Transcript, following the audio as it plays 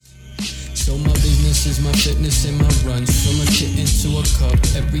So my business is my fitness and my runs. From a kitten to a cup,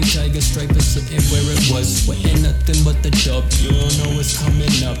 every tiger stripe is sitting where it was. Sweating nothing but the dub, you don't know what's coming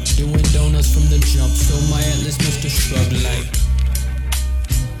up. Doing donuts from the jump, so my atlas Mr. Shrub like.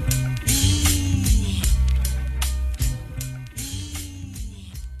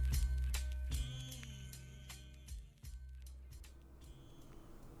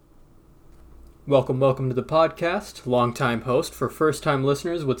 Welcome to the podcast. Long-time host. For first-time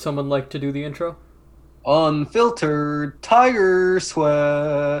listeners, would someone like to do the intro? Unfiltered tiger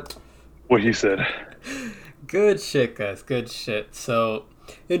sweat. What he said. Good shit, guys. Good shit. So,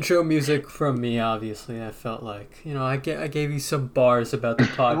 intro music from me, obviously. I felt like, I gave you some bars about the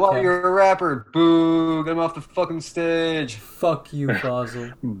podcast. Well, you're a rapper. Boo. Get him off the fucking stage. Fuck you,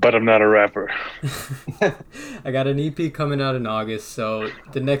 Fossil. But I'm not a rapper. I got an EP coming out in August, so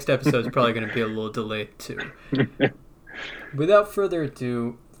the next episode is probably going to be a little delayed, too. Without further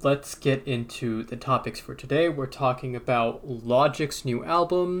ado, let's get into the topics for today. We're talking about Logic's new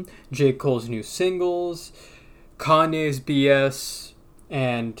album, J. Cole's new singles, Kanye's BS,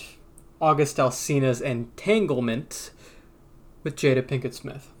 and August Alsina's Entanglement with Jada Pinkett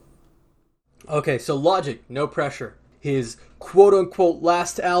Smith. Okay, so Logic, No Pressure, his quote-unquote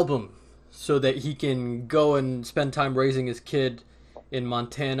last album, so that he can go and spend time raising his kid in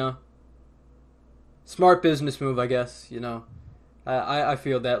Montana. Smart business move, I guess, I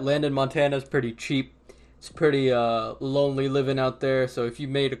feel that. Land in Montana is pretty cheap. It's pretty lonely living out there, so if you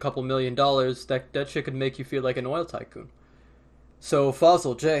made a couple $1 million, that shit could make you feel like an oil tycoon. So,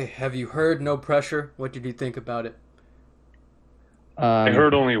 Fossil, Jay, have you heard No Pressure? What did you think about it? I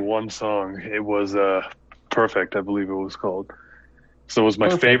heard only one song. It was Perfect, I believe it was called. So it was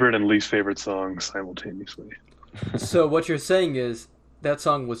my favorite and least favorite song simultaneously. So what you're saying is that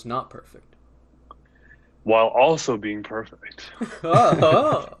song was not perfect. While also being perfect.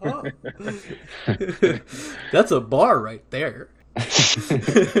 Oh. That's a bar right there.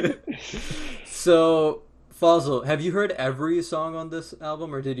 So, Fossil, have you heard every song on this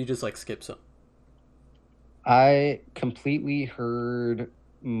album, or did you just skip some? I completely heard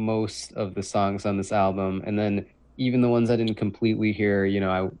most of the songs on this album, and then even the ones I didn't completely hear,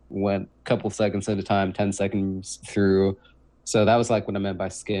 I went a couple seconds at a time, 10 seconds through. So that was what I meant by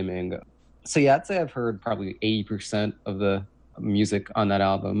skimming. So yeah, I'd say I've heard probably 80% of the music on that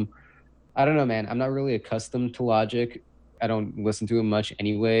album. I don't know, man. I'm not really accustomed to Logic. I don't listen to him much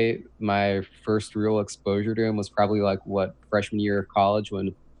anyway. My first real exposure to him was probably freshman year of college when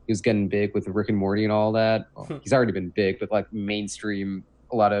he was getting big with Rick and Morty and all that. Well, he's already been big, but mainstream,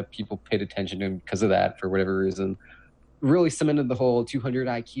 a lot of people paid attention to him because of that for whatever reason. Really cemented the whole 200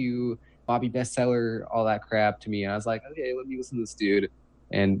 IQ, Bobby bestseller, all that crap to me. And I was like, okay, let me listen to this dude.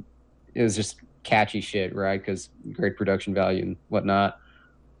 And it was just catchy shit, right? Because great production value and whatnot.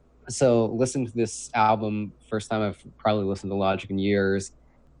 So listening to this album, first time I've probably listened to Logic in years,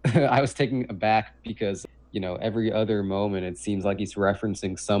 I was taken aback because, every other moment it seems like he's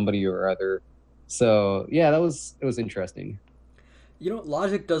referencing somebody or other. So yeah, it was interesting.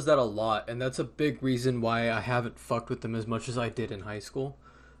 Logic does that a lot, and that's a big reason why I haven't fucked with him as much as I did in high school.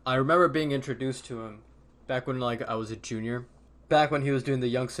 I remember being introduced to him back when I was a junior. Back when he was doing the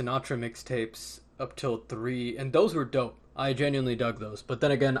Young Sinatra mixtapes up till 3, and those were dope. I genuinely dug those. But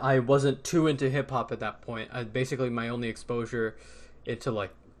then again, I wasn't too into hip-hop at that point. Basically, my only exposure into,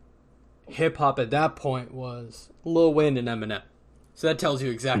 hip-hop at that point was Lil Wayne and Eminem. So that tells you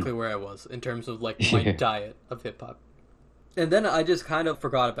exactly where I was in terms of, my diet of hip-hop. And then I just kind of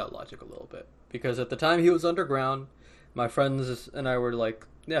forgot about Logic a little bit. Because at the time he was underground, my friends and I were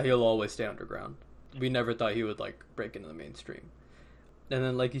yeah, he'll always stay underground. We never thought he would, break into the mainstream. And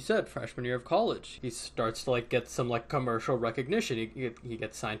then, like you said, freshman year of college, he starts to, get some, commercial recognition. He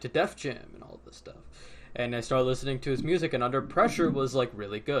gets signed to Def Jam and all of this stuff. And I started listening to his music, and Under Pressure was,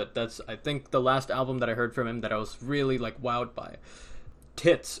 really good. That's, I think, the last album that I heard from him that I was really, wowed by.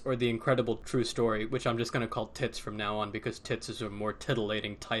 Tits, or The Incredible True Story, which I'm just going to call Tits from now on, because Tits is a more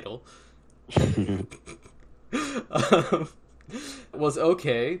titillating title. Was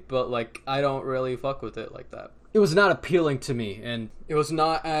okay, but, I don't really fuck with it like that. It was not appealing to me, and it was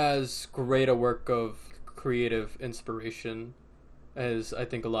not as great a work of creative inspiration as I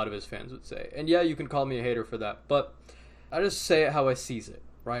think a lot of his fans would say. And yeah, you can call me a hater for that, but I just say it how I sees it,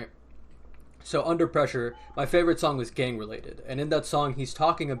 right? So Under Pressure, my favorite song was gang related, and in that song he's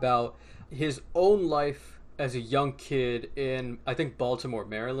talking about his own life as a young kid in, I think, Baltimore,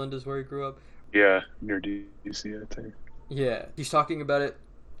 Maryland is where he grew up. Yeah, near DC, I think. Yeah, he's talking about it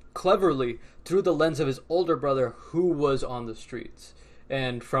cleverly through the lens of his older brother who was on the streets,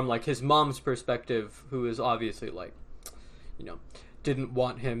 and from his mom's perspective, who is obviously didn't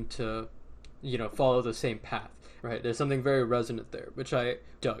want him to follow the same path, right? There's something very resonant there, which I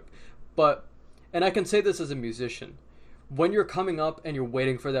dug. But, and I can say this as a musician, when you're coming up and you're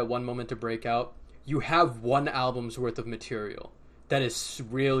waiting for that one moment to break out, you have one album's worth of material that is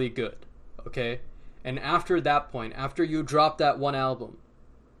really good, okay? And after that point, after you drop that one album,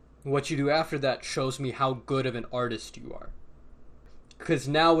 what you do after that shows me how good of an artist you are. Because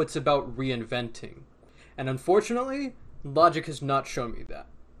now it's about reinventing. And unfortunately, Logic has not shown me that.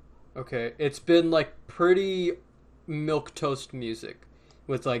 Okay? It's been like pretty milquetoast music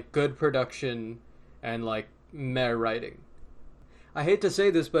with like good production and like meh writing. I hate to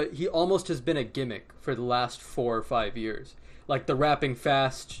say this, but he almost has been a gimmick for the last 4 or 5 years. Like the rapping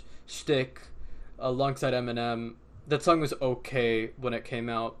fast shtick alongside Eminem. That song was okay when it came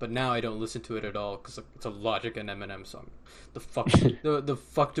out, but now I don't listen to it at all because it's a Logic and Eminem song. The fuck, the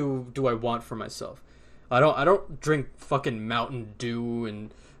fuck do I want for myself? I don't drink fucking Mountain Dew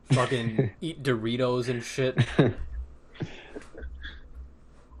and fucking eat Doritos and shit.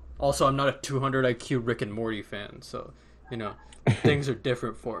 Also, I'm not a 200 IQ Rick and Morty fan, so things are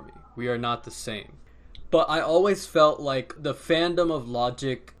different for me. We are not the same. But I always felt like the fandom of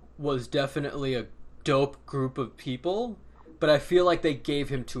Logic was definitely a dope group of people, but I feel like they gave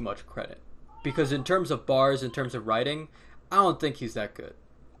him too much credit. Because in terms of bars, in terms of writing, I don't think he's that good.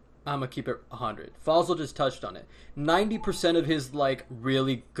 I'm gonna keep it 100. Fossil just touched on it. 90% of his, like,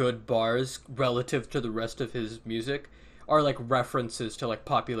 really good bars relative to the rest of his music are, like, references to, like,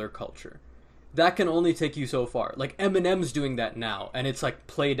 popular culture. That can only take you so far. Like, Eminem's doing that now, and it's, like,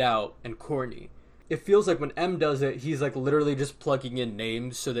 played out and corny. It feels like when M does it, he's like literally just plugging in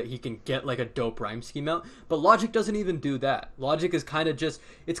names so that he can get like a dope rhyme scheme out. But Logic doesn't even do that. Logic is kind of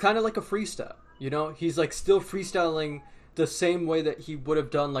it's kind of like a freestyle, He's like still freestyling the same way that he would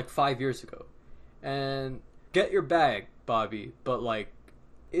have done like 5 years ago. And get your bag, Bobby, but like,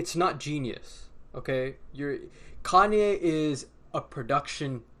 it's not genius, okay? Kanye is a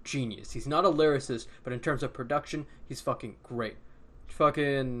production genius. He's not a lyricist, but in terms of production, he's fucking great.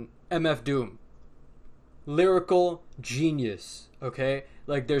 Fucking MF Doom. Lyrical genius, okay?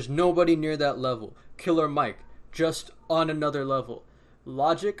 Like, there's nobody near that level. Killer Mike, just on another level.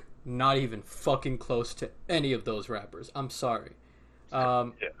 Logic, not even fucking close to any of those rappers. I'm sorry.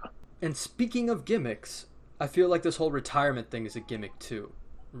 Yeah. And speaking of gimmicks, I feel like this whole retirement thing is a gimmick too,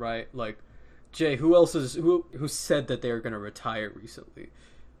 right? Like, Jay, who said that they were going to retire recently?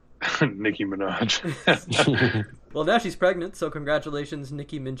 Nicki Minaj. Well, now she's pregnant, so congratulations,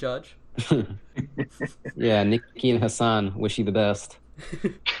 Nicki Minaj. Yeah, Nicki and Hassan, wish you the best.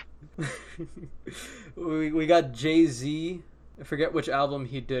 we got Jay-Z. I forget which album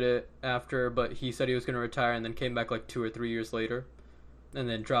he did it after, but he said he was going to retire and then came back like 2 or 3 years later. And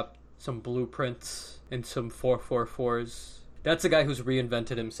then dropped some blueprints and some 444s. That's a guy who's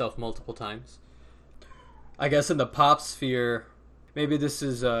reinvented himself multiple times. I guess in the pop sphere, maybe this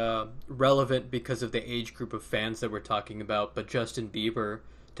is relevant because of the age group of fans that we're talking about, but Justin Bieber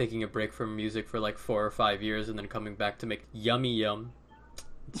taking a break from music for like 4 or 5 years and then coming back to make Yummy Yum.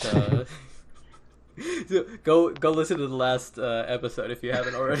 It's, go listen to the last episode if you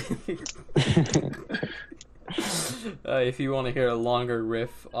haven't already. If you want to hear a longer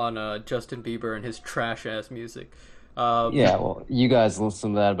riff on Justin Bieber and his trash ass music. Yeah, well, you guys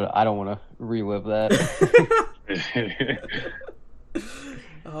listen to that, but I don't want to relive that.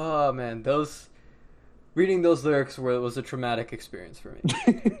 Oh man, reading those lyrics was a traumatic experience for me.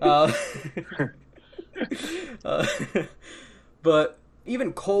 But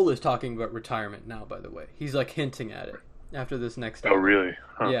even Cole is talking about retirement now, by the way. He's like hinting at it after this next album. Oh, really?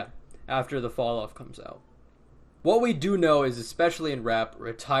 Huh. Yeah, after the Fall Off comes out. What we do know is, especially in rap,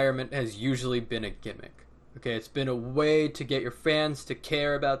 retirement has usually been a gimmick. Okay, it's been a way to get your fans to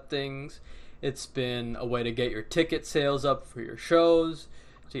care about things. It's been a way to get your ticket sales up for your shows,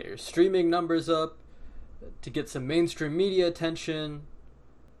 to get your streaming numbers up, to get some mainstream media attention,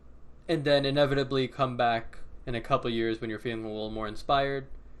 and then inevitably come back in a couple years when you're feeling a little more inspired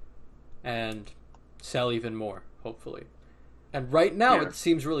and sell even more, hopefully. And right now it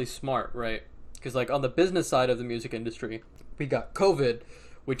seems really smart, right? Because like on the business side of the music industry, we got COVID,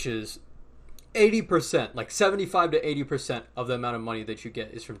 which is 80%, like 75 to 80% of the amount of money that you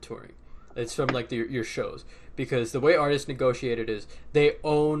get is from touring. It's from like your shows, because the way artists negotiate it is they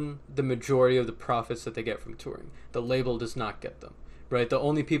own the majority of the profits that they get from touring. The label does not get them, right? The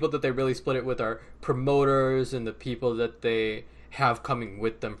only people that they really split it with are promoters and the people that they have coming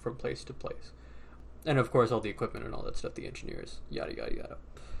with them from place to place. And of course all the equipment and all that stuff, the engineers, yada yada yada.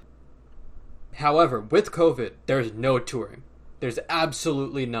 However, with COVID, there's no touring. There's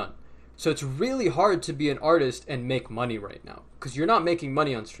absolutely none. So it's really hard to be an artist and make money right now, because you're not making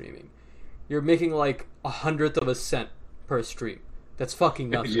money on streaming. you're making like 1/100th of a cent per stream. That's fucking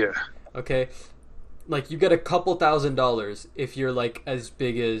nothing. Yeah. Okay? Like, you get a couple $1,000s if you're like as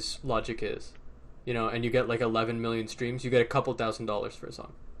big as Logic is. You know, and you get like 11 million streams, you get a couple $1,000s for a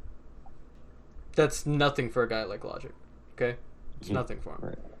song. That's nothing for a guy like Logic. Okay? It's nothing for him.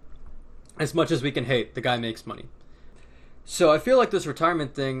 Right. As much as we can hate, the guy makes money. So I feel like this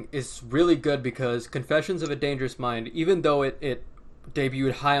retirement thing is really good because Confessions of a Dangerous Mind, even though it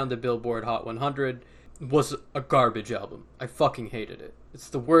debuted high on the Billboard Hot 100, was a garbage album. I fucking hated it. It's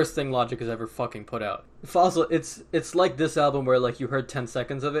the worst thing Logic has ever fucking put out. Also, it's like this album where like you heard 10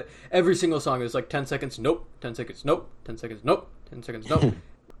 seconds of it. Every single song is like 10 seconds, nope, 10 seconds, nope, 10 seconds, nope, 10 seconds, nope.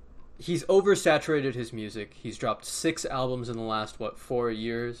 He's oversaturated his music. He's dropped 6 albums in the last, 4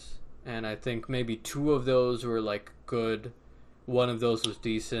 years? And I think maybe 2 of those were like good. One of those was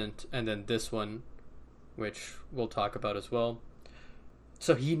decent. And then this one, which we'll talk about as well.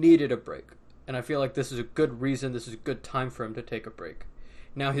 So he needed a break. And I feel like this is a good reason, this is a good time for him to take a break.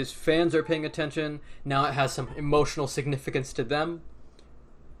 Now his fans are paying attention. Now it has some emotional significance to them.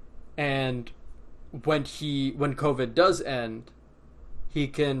 And when COVID does end, he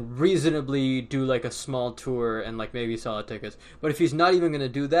can reasonably do like a small tour and like maybe sell out tickets. But if he's not even going to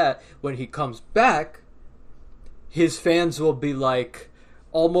do that, when he comes back, his fans will be like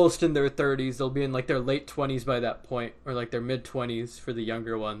almost in their 30s. They'll be in like their late 20s by that point, or like their mid 20s for the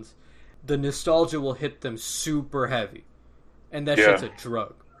younger ones. The nostalgia will hit them super heavy. And that shit's a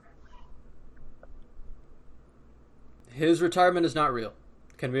drug. His retirement is not real.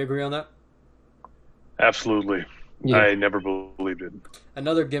 Can we agree on that? Absolutely. Yeah. I never believed it.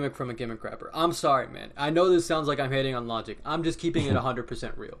 Another gimmick from a gimmick rapper. I'm sorry, man. I know this sounds like I'm hating on Logic. I'm just keeping it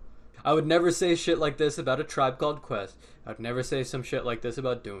 100% real. I would never say shit like this about A Tribe Called Quest. I'd never say some shit like this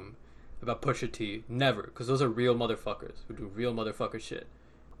about Doom, about Pusha T. Never, because those are real motherfuckers who do real motherfucker shit.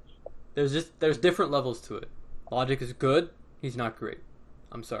 There's different levels to it. Logic is good. He's not great.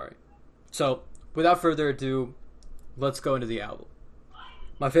 I'm sorry. So, without further ado, let's go into the album.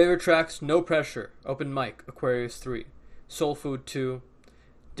 My favorite tracks: No Pressure, Open Mic, Aquarius 3, Soul Food 2,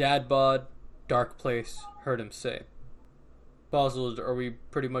 Dad Bod, Dark Place, Heard Him Say. Basil, are we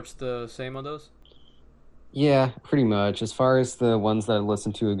pretty much the same on those? Yeah, pretty much. As far as the ones that I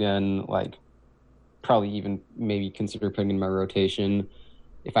listen to again, like, probably even maybe consider putting in my rotation,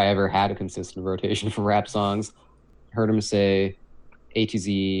 if I ever had a consistent rotation for rap songs, Heard Him Say, A to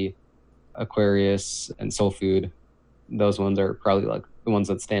Z, Aquarius, and Soul Food. Those ones are probably like the ones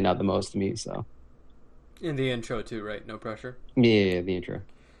that stand out the most to me. So, in the intro too, right? No Pressure. Yeah, the intro.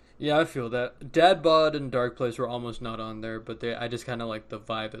 Yeah, I feel that. Dad Bod and Dark Place were almost not on there, but I just kind of like the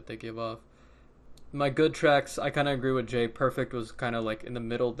vibe that they give off. My good tracks, I kind of agree with Jay. Perfect was kind of like in the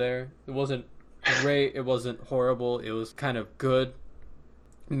middle there. It wasn't great. It wasn't horrible. It was kind of good.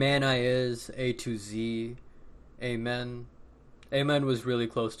 Man I Is, A to Z, Amen. Amen was really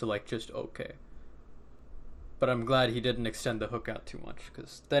close to like just okay. But I'm glad he didn't extend the hook out too much,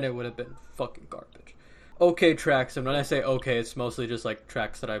 because then it would have been fucking garbage. Okay tracks, and when I say okay, it's mostly just like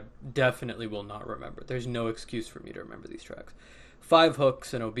tracks that I definitely will not remember. There's no excuse for me to remember these tracks. 5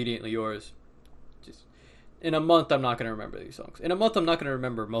 Hooks and Obediently Yours. Just in a month, I'm not going to remember these songs. In a month, I'm not going to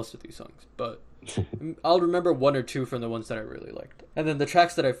remember most of these songs, but I'll remember 1 or 2 from the ones that I really liked. And then the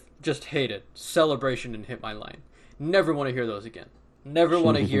tracks that I just hated: Celebration and Hit My Line. Never want to hear those again. Never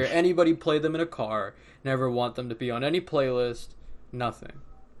want to hear anybody play them in a car. Never want them to be on any playlist. Nothing.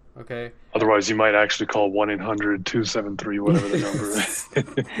 Okay? Otherwise, you might actually call 1-800-273, whatever the number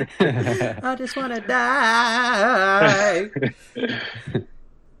is. I just want to die.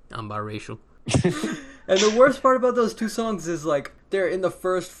 I'm biracial. And the worst part about those 2 songs is, like, they're in the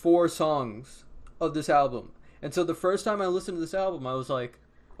first 4 songs of this album. And so the first time I listened to this album, I was like,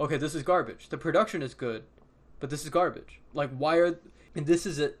 okay, this is garbage. The production is good, but this is garbage. Like, why are... And this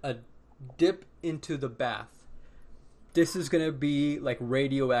is a dip into the bath. This is going to be like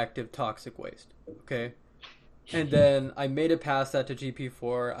radioactive toxic waste, okay? And then I made it past that to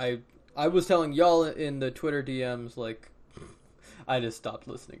GP4. I was telling y'all in the Twitter DMs, like, I just stopped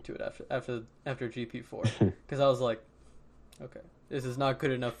listening to it after GP4. Because I was like, okay, this is not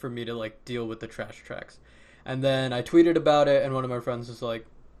good enough for me to, like, deal with the trash tracks. And then I tweeted about it, and one of my friends was like,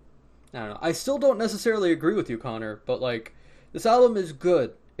 I don't know. I still don't necessarily agree with you, Connor, but, like, this album is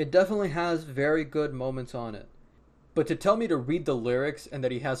good. It definitely has very good moments on it. But to tell me to read the lyrics and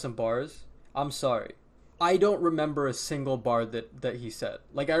that he has some bars, I'm sorry. I don't remember a single bar that he said.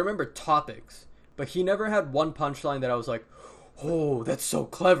 Like, I remember topics, but he never had one punchline that I was like, oh, that's so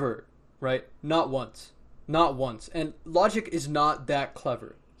clever, right? Not once. Not once. And Logic is not that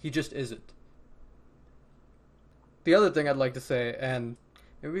clever. He just isn't. The other thing I'd like to say, and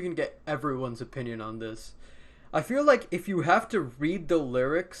and we can get everyone's opinion on this. I feel like if you have to read the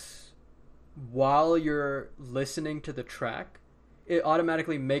lyrics while you're listening to the track, it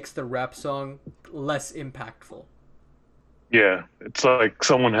automatically makes the rap song less impactful. Yeah, it's like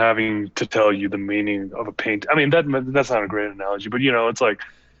someone having to tell you the meaning of a paint. I mean, that's not a great analogy, but it's like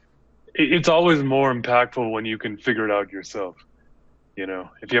it's always more impactful when you can figure it out yourself.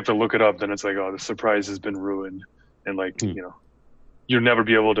 If you have to look it up, then it's like, oh, the surprise has been ruined, and like you'll never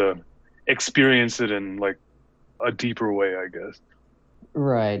be able to experience it in like a deeper way, I guess.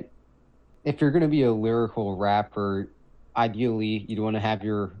 Right. If you're going to be a lyrical rapper, ideally you'd want to have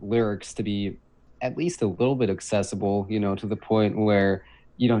your lyrics to be at least a little bit accessible, to the point where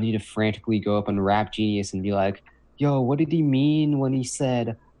you don't need to frantically go up on Rap Genius and be like, yo, what did he mean when he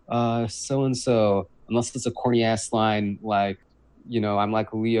said so-and-so? Unless it's a corny ass line like, I'm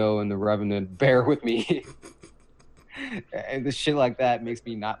like Leo in The Revenant, bear with me. And the shit like that makes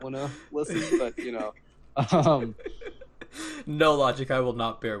me not want to listen, but No, Logic, I will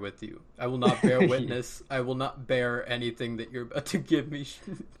not bear with you. I will not bear witness. I will not bear anything that you're about to give me.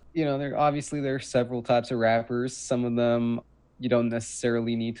 There are several types of rappers. Some of them you don't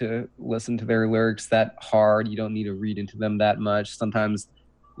necessarily need to listen to their lyrics that hard. You don't need to read into them that much. Sometimes,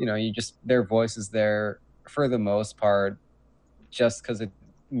 their voice is there for the most part just because it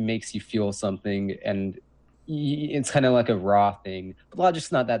makes you feel something, and it's kind of like a raw thing. But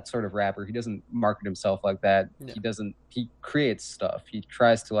Logic's not that sort of rapper. He doesn't market himself like that. Yeah. He creates stuff. He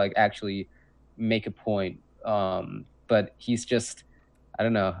tries to like actually make a point. But he's just, I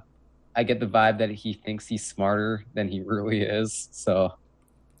don't know. I get the vibe that he thinks he's smarter than he really is. So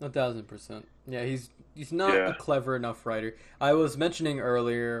 1,000%. Yeah, he's not a clever enough writer. I was mentioning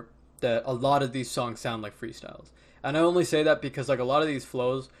earlier that a lot of these songs sound like freestyles. And I only say that because like a lot of these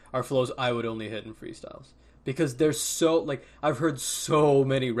flows are flows I would only hit in freestyles. Because they're so, like, I've heard so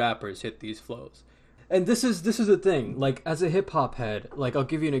many rappers hit these flows. And this is the thing, like, as a hip-hop head, like, I'll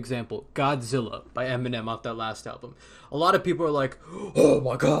give you an example. Godzilla by Eminem off that last album. A lot of people are like, oh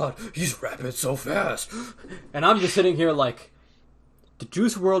my god, he's rapping so fast. And I'm just sitting here like, the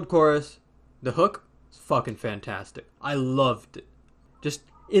Juice WRLD chorus, the hook, is fucking fantastic. I loved it. Just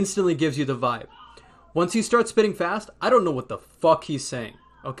instantly gives you the vibe. Once he starts spitting fast, I don't know what the fuck he's saying,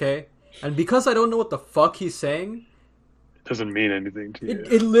 okay? And because I don't know what the fuck he's saying, it doesn't mean anything to you.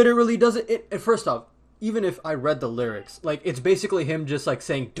 It literally doesn't. First off, even if I read the lyrics, like, it's basically him just like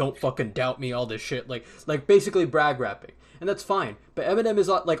saying, "Don't fucking doubt me," all this shit, like basically brag rapping, and that's fine. But Eminem is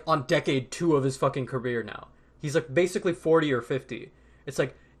like on decade 2 of his fucking career now. He's like basically 40 or 50. It's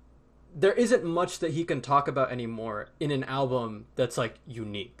like there isn't much that he can talk about anymore in an album that's like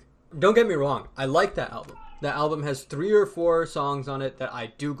unique. Don't get me wrong, I like that album. That album has 3 or 4 songs on it that I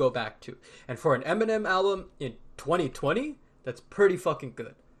do go back to. And for an Eminem album in 2020, that's pretty fucking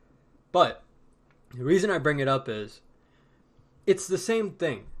good. But the reason I bring it up is it's the same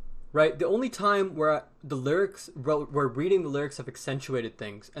thing, right? The only time where where reading the lyrics have accentuated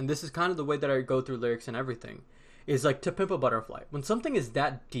things, and this is kind of the way that I go through lyrics and everything, is like To Pimp a Butterfly. When something is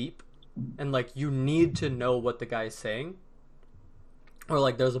that deep and like you need to know what the guy is saying, or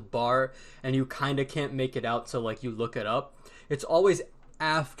like there's a bar and you kind of can't make it out, so like you look it up, it's always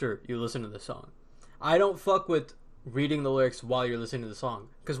after you listen to the song. I don't fuck with reading the lyrics while you're listening to the song,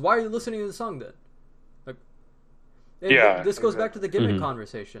 because why are you listening to the song then? Like, this goes back to the gimmick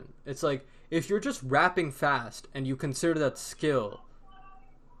conversation. It's like, if you're just rapping fast and you consider that skill,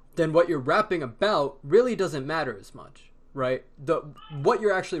 then what you're rapping about really doesn't matter as much. Right? What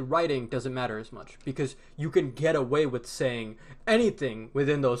you're actually writing doesn't matter as much, because you can get away with saying anything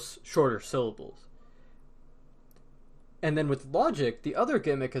within those shorter syllables. And then with Logic, the other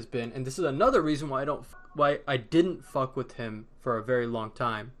gimmick has been, and this is another reason why I didn't fuck with him for a very long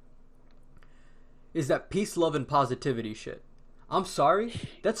time, is that peace, love, and positivity shit. I'm sorry,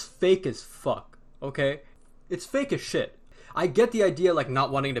 that's fake as fuck, okay? It's fake as shit. I get the idea, like,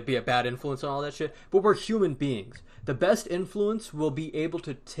 not wanting to be a bad influence and all that shit, but we're human beings. The best influence will be able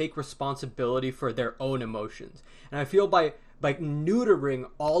to take responsibility for their own emotions. And I feel by neutering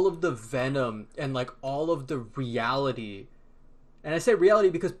all of the venom and, like, all of the reality, and I say reality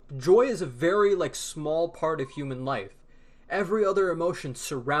because joy is a very, like, small part of human life. Every other emotion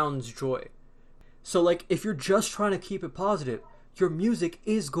surrounds joy. So, like, if you're just trying to keep it positive, your music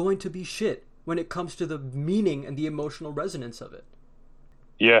is going to be shit when it comes to the meaning and the emotional resonance of it.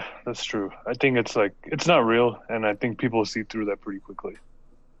 Yeah, that's true. I think it's like, it's not real, and I think people see through that pretty quickly.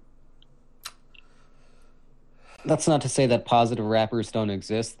 That's not to say that positive rappers don't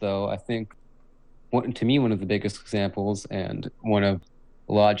exist, though. I think, to me, one of the biggest examples, and one of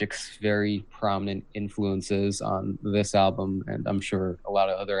Logic's very prominent influences on this album, and I'm sure a lot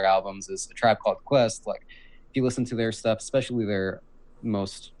of other albums, is A Tribe Called Quest. Like, if you listen to their stuff, especially their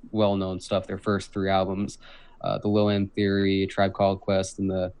most well-known stuff, their first 3 albums, The Low End Theory, A Tribe Called Quest, and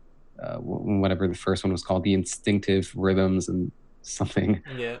the whatever the first one was called, The Instinctive Rhythms and something.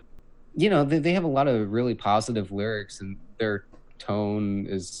 Yeah. You know, they have a lot of really positive lyrics, and their tone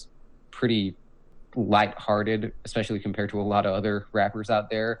is pretty lighthearted, especially compared to a lot of other rappers out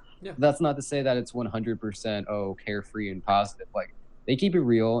there. Yeah. That's not to say that it's 100% carefree and positive. Like, they keep it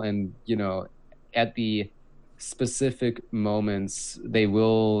real, and you know, at the specific moments, they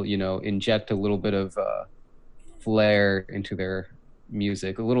will, you know, inject a little bit of flair into their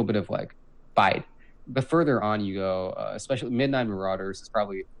music, a little bit of like bite. The further on you go, especially Midnight Marauders is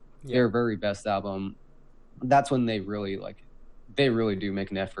probably their very best album. That's when they really do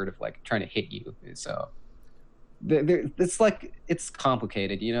make an effort of like trying to hit you. So it's like, it's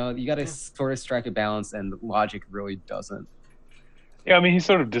complicated, you know, you got to sort of strike a balance, and Logic really doesn't. Yeah, I mean, he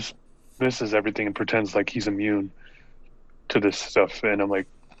sort of dismisses everything and pretends like he's immune to this stuff. And I'm like,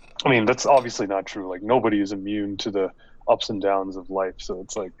 I mean, that's obviously not true. Like, nobody is immune to the ups and downs of life. So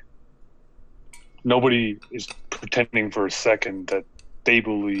it's like, nobody is pretending for a second that they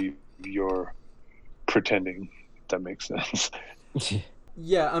believe you're pretending, if that makes sense.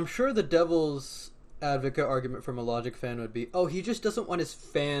 Yeah, I'm sure the devil's advocate argument from a Logic fan would be, oh, he just doesn't want his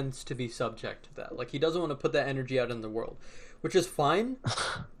fans to be subject to that. Like, he doesn't want to put that energy out in the world, which is fine.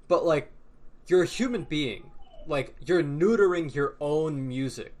 But like, you're a human being. Like, you're neutering your own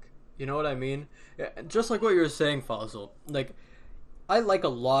music. You know what I mean? Just like what you were saying, Fossil. Like, I like a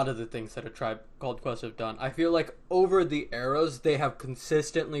lot of the things that A Tribe Called Quest have done. I feel like over the eras, they have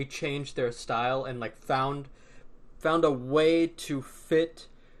consistently changed their style and like found a way to fit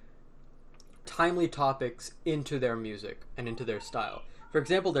timely topics into their music and into their style. For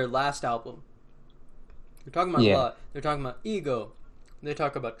example, their last album, they're talking about a lot. They're talking about ego. They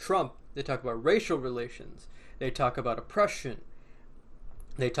talk about Trump. They talk about racial relations. They talk about oppression.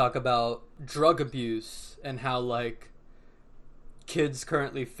 They talk about drug abuse and how like kids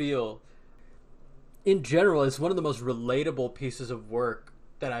currently feel. In general, it's one of the most relatable pieces of work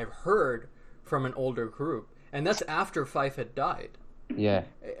that I've heard from an older group. And that's after Fife had died. Yeah.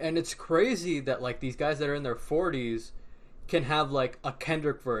 And it's crazy that like these guys that are in their 40s can have like a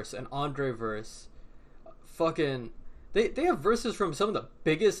Kendrick verse, an Andre verse. Fucking they have verses from some of the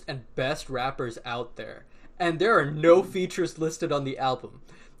biggest and best rappers out there. And there are no features listed on the album.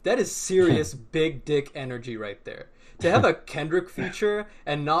 That is serious big dick energy right there. To have a Kendrick feature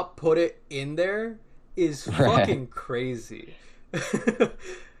and not put it in there is fucking crazy.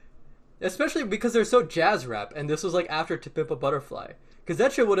 Especially because they're so jazz rap, and this was like after To Pimp a Butterfly. Because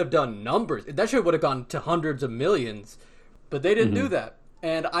that shit would have done numbers. That shit would have gone to hundreds of millions. But they didn't do that.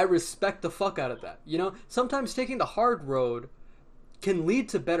 And I respect the fuck out of that. You know, sometimes taking the hard road can lead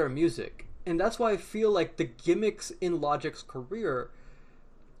to better music. And that's why I feel like the gimmicks in Logic's career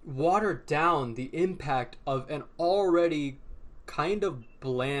water down the impact of an already kind of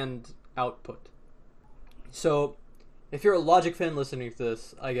bland output. So, if you're a Logic fan listening to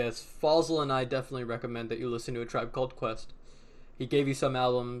this, I guess Fossil and I definitely recommend that you listen to A Tribe Called Quest. He gave you some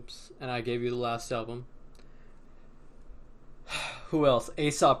albums, and I gave you the last album. Who else?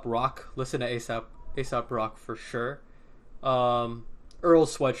 Aesop Rock. Listen to Aesop Rock for sure. Earl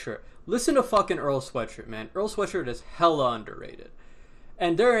Sweatshirt. Listen to fucking Earl Sweatshirt, man. Earl Sweatshirt is hella underrated.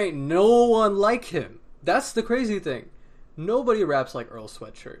 And there ain't no one like him. That's the crazy thing. Nobody raps like Earl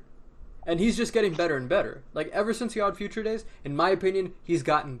Sweatshirt. And he's just getting better and better. Like, ever since the Odd Future days, in my opinion, he's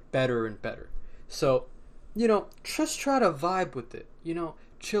gotten better and better. So, you know, just try to vibe with it. You know,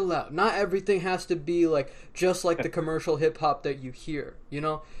 chill out. Not everything has to be, like, just like the commercial hip-hop that you hear. You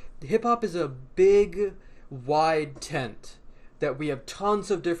know, hip-hop is a big, wide tent that we have tons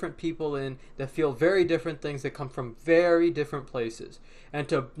of different people in that feel very different things that come from very different places. And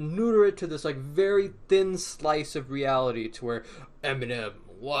to neuter it to this like very thin slice of reality to where Eminem,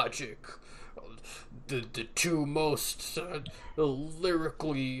 Logic, the two most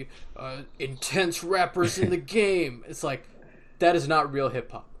lyrically intense rappers in the game. It's like, that is not real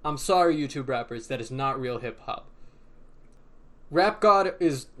hip-hop. I'm sorry, YouTube rappers, that is not real hip-hop. Rap God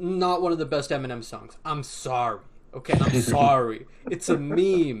is not one of the best Eminem songs. I'm sorry. Okay, I'm sorry. It's a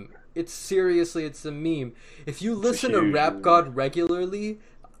meme. It's a meme. If you listen to Rap God regularly,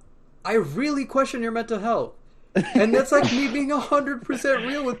 I really question your mental health. And that's like me being 100%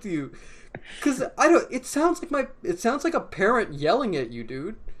 real with you. Cause it sounds like a parent yelling at you,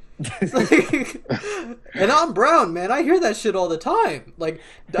 dude. And I'm brown, man. I hear that shit all the time. Like,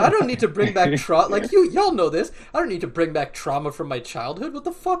 I don't need to bring back trauma. Like, y'all know this. I don't need to bring back trauma from my childhood. What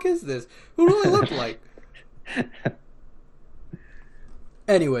the fuck is this? Who do I look like?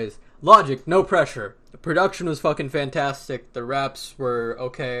 Anyways, Logic, no pressure. The production was fucking fantastic. The raps were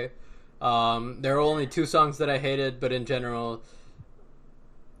okay. There were only 2 songs that I hated, but in general,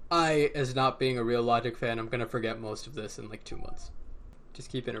 I, as not being a real Logic fan, I'm gonna forget most of this in like 2 months. Just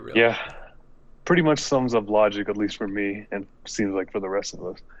keeping it real. Yeah, pretty much sums up Logic, at least for me, and seems like for the rest of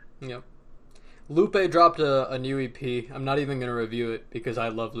us. Yep. Lupe dropped a new EP. I'm not even gonna review it because I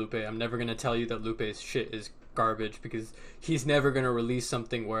love Lupe. I'm never gonna tell you that Lupe's shit is garbage because he's never gonna release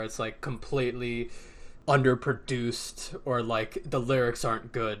something where it's like completely underproduced or like the lyrics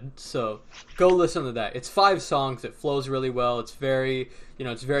aren't good. So go listen to that. It's 5 songs. It flows really well. It's very,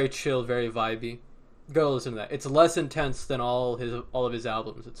 it's very chill, very vibey. Go listen to that. It's less intense than all of his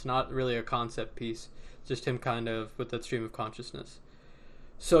albums. It's not really a concept piece. It's just him kind of with that stream of consciousness.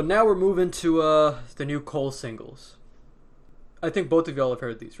 So now we're moving to the new Cole singles. I think both of y'all have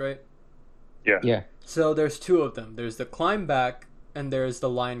heard these, right? Yeah. So there's 2 of them. There's the Climb Back and there's the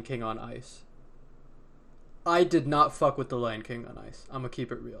Lion King on Ice. I did not fuck with the Lion King on Ice. I'm gonna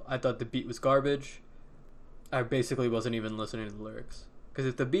keep it real. I thought the beat was garbage. I basically wasn't even listening to the lyrics. Because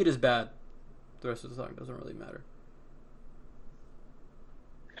if the beat is bad, the rest of the song doesn't really matter.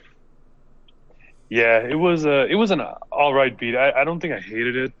 Yeah, it was an all right beat. I don't think I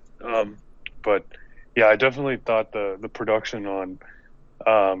hated it, but yeah, I definitely thought the production on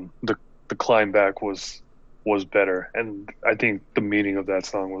the Climb Back was better, and I think the meaning of that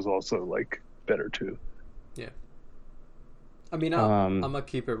song was also like better too. Yeah, I mean, I'm gonna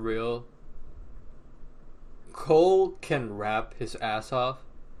keep it real. Cole can rap his ass off,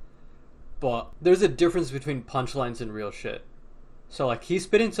 but there's a difference between punchlines and real shit. So like he's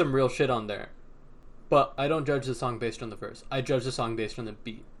spitting some real shit on there. But I don't judge the song based on the verse. I judge the song based on the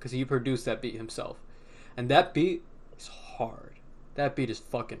beat. Because he produced that beat himself. And that beat is hard. That beat is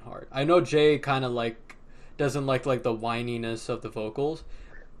fucking hard. I know Jay kind of like doesn't like the whininess of the vocals.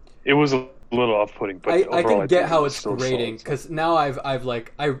 It was a little off-putting, but I can get how it's still grating. Because now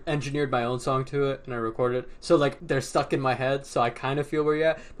I engineered my own song to it and I recorded it. So like they're stuck in my head. So I kind of feel where you're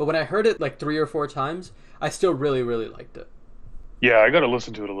at. But when I heard it like 3 or 4 times, I still really, really liked it. Yeah, I got to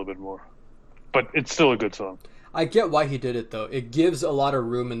listen to it a little bit more. But it's still a good song. I get why he did it, though. It gives a lot of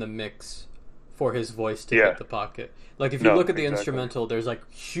room in the mix for his voice to hit the pocket. Like, if you look at the instrumental, there's, like,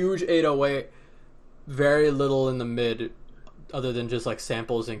 huge 808, very little in the mid, other than just, like,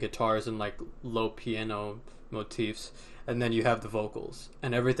 samples and guitars and, like, low piano motifs. And then you have the vocals.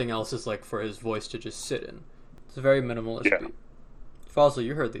 And everything else is, like, for his voice to just sit in. It's a very minimalist beat. Fossil,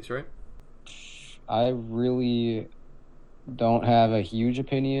 you heard these, right? I really don't have a huge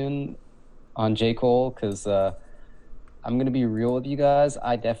opinion on J. Cole, because I'm going to be real with you guys.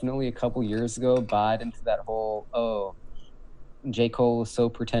 I definitely a couple years ago bought into that whole, J. Cole is so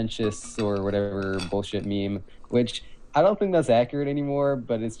pretentious or whatever bullshit meme, which I don't think that's accurate anymore,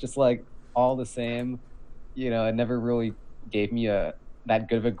 but it's just like all the same. It never really gave me that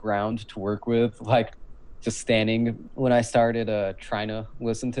good of a ground to work with, like just standing when I started trying to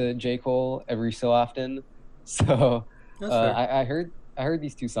listen to J. Cole every so often. So I heard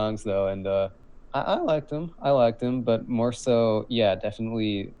these 2 songs though, and I liked them, but more so, yeah,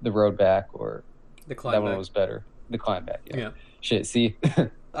 definitely the Road Back or the Climb that Back. one was better. The Climb Back, yeah. Shit, see,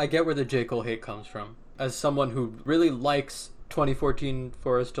 I get where the J. Cole hate comes from. As someone who really likes 2014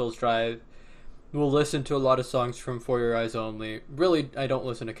 Forest Hills Drive, will listen to a lot of songs from For Your Eyes Only. Really, I don't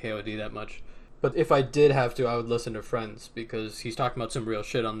listen to KOD that much, but if I did have to, I would listen to Friends because he's talking about some real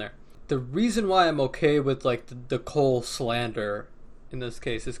shit on there. The reason why I'm okay with like the Cole slander in this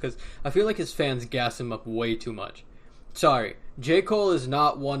case is because I feel like his fans gas him up way too much. Sorry, J. Cole is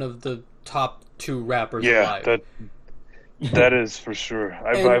not one of the top 2 rappers alive. That is for sure.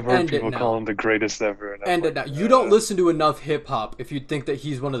 I've heard people call him the greatest ever. And now. You don't listen to enough hip hop if you think that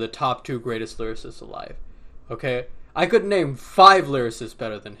he's one of the top 2 greatest lyricists alive. Okay, I could name 5 lyricists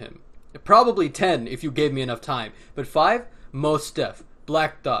better than him. Probably 10 if you gave me enough time. But 5, Mos Def,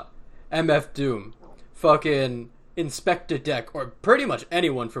 Black Thought, MF Doom, fucking Inspector Deck, or pretty much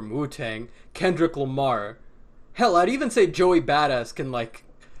anyone from Wu-Tang, Kendrick Lamar. Hell, I'd even say Joey Badass can, like,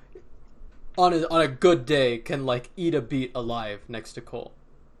 on a good day, can, like, eat a beat alive next to Cole.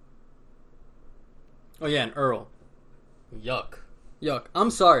 Oh, yeah, and Earl. Yuck.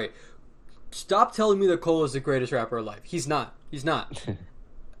 I'm sorry. Stop telling me that Cole is the greatest rapper alive. He's not.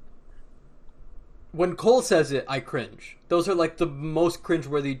 When Cole says it, I cringe. Those are, like, the most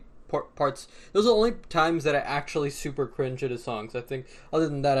cringeworthy parts. Those are the only times that I actually super cringe at his songs. I think other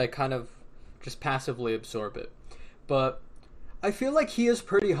than that, I kind of just passively absorb it. But I feel like he is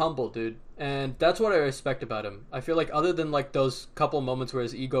pretty humble, dude, and that's what I respect about him. I feel like other than like those couple moments where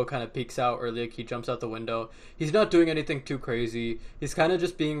his ego kind of peeks out or like he jumps out the window, he's not doing anything too crazy. He's kind of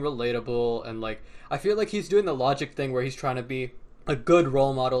just being relatable, and like I feel like he's doing the Logic thing where he's trying to be a good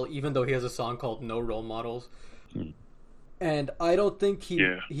role model, even though he has a song called No Role Models. And I don't think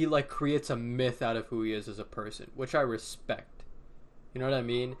he like creates a myth out of who he is as a person, which I respect. You know what I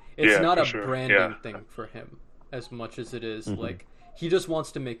mean? It's not a branding thing for him as much as it is like he just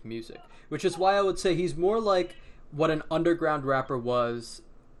wants to make music, which is why I would say he's more like what an underground rapper was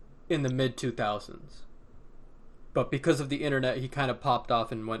in the mid 2000s. But because of the internet, he kind of popped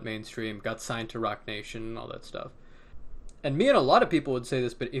off and went mainstream, got signed to Rock Nation and all that stuff. And me and a lot of people would say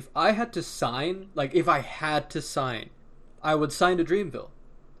this, but if I had to sign, I would sign to Dreamville.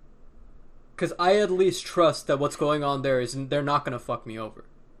 Because I at least trust that what's going on there is they're not going to fuck me over.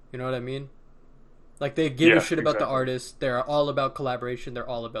 You know what I mean? Like, they give a shit about the artists. They're all about collaboration. They're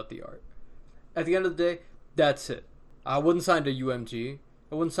all about the art. At the end of the day, that's it. I wouldn't sign to UMG.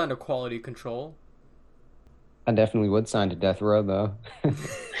 I wouldn't sign to Quality Control. I definitely would sign to Death Row, though.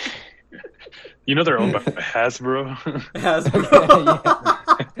 You know they're owned by Hasbro? Hasbro?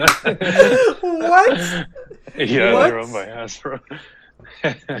 What? Yeah, What? they're owned by Hasbro.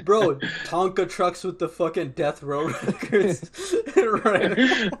 Bro, Tonka trucks with the fucking Death Row records.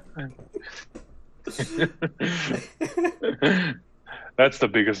 Right. That's the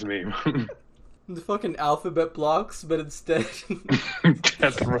biggest meme. The fucking alphabet blocks, but instead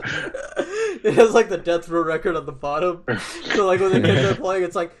Death Row. it has like the Death Row record on the bottom. So like when the kids are playing,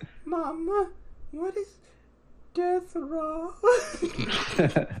 it's like, Mama, what is Death Row?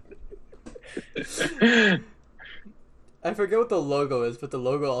 I forget what the logo is, but the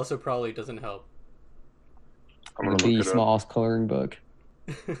logo also probably doesn't help. I'm gonna The look it smallest coloring book.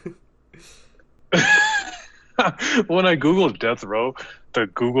 up. When I Google Death Row, the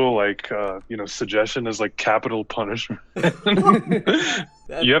Google suggestion is like capital punishment.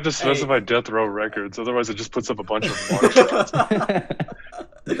 You have to specify Death Row Records, otherwise it just puts up a bunch of waterfalls.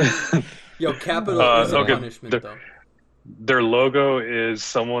 Yo, capital is a punishment though. Their logo is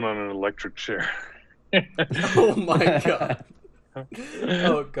someone on an electric chair. Oh my god.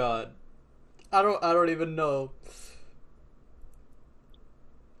 Oh god. I don't even know.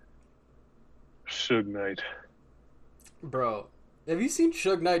 Suge Knight. Bro, have you seen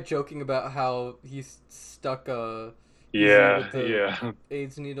Suge Knight joking about how he's stuck Yeah.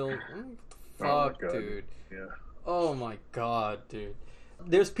 AIDS needle? Oh Fuck, my God. dude. Yeah. Oh my god, dude.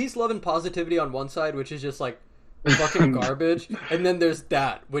 There's peace, love, and positivity on one side, which is just like fucking garbage, and then there's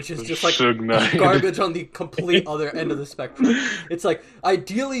that, which is just like Suge Knight. garbage on the complete other end of the spectrum. It's like,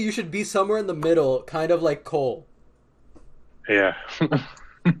 ideally you should be somewhere in the middle, kind of like Cole. Yeah.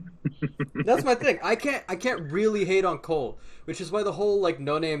 That's my thing. I can't really hate on Cole, which is why the whole like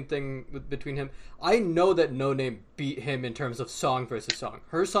NoName thing between him. I know that NoName beat him in terms of song versus song.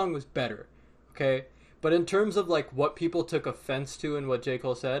 Her song was better, okay? But in terms of like what people took offense to and what J.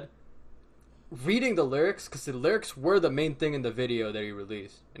 Cole said, reading the lyrics, because the lyrics were the main thing in the video that he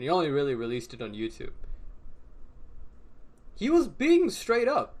released, and he only really released it on YouTube. He was being straight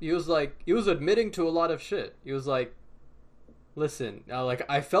up. He was admitting to a lot of shit. He was like, listen, like,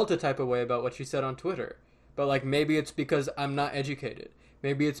 I felt a type of way about what she said on Twitter, but like maybe it's because I'm not educated.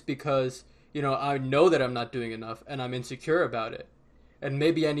 Maybe it's because, I know that I'm not doing enough and I'm insecure about it. And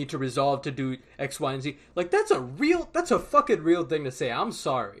maybe I need to resolve to do X, Y, and Z. Like, that's a fucking real thing to say. I'm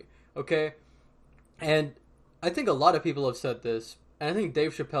sorry, okay? And I think a lot of people have said this, and I think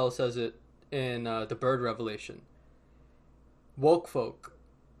Dave Chappelle says it in The Bird Revelation. Woke folk.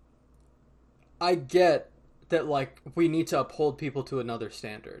 I get that, like, we need to uphold people to another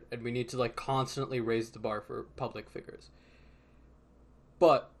standard, and we need to, like, constantly raise the bar for public figures.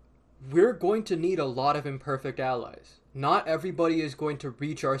 But we're going to need a lot of imperfect allies. Not everybody is going to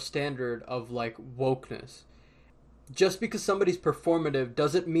reach our standard of, like, wokeness. Just because somebody's performative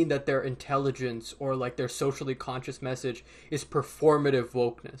doesn't mean that their intelligence or, like, their socially conscious message is performative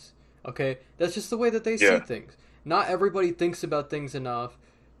wokeness. Okay? That's just the way that they see things. Not everybody thinks about things enough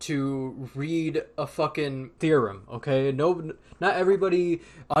to read a fucking theorem, okay? No, not everybody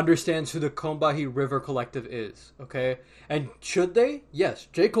understands who the Combahee River Collective is, okay? And should they? Yes,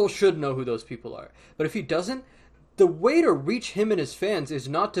 J. Cole should know who those people are. But if he doesn't, the way to reach him and his fans is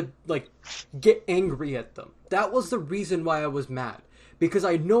not to, like, get angry at them. That was the reason why I was mad. Because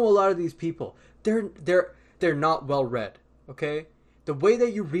I know a lot of these people, they're not well read, okay? The way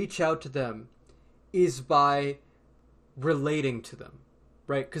that you reach out to them is by relating to them,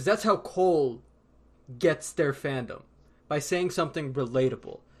 right? Because that's how Cole gets their fandom, by saying something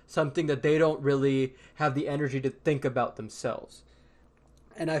relatable, something that they don't really have the energy to think about themselves.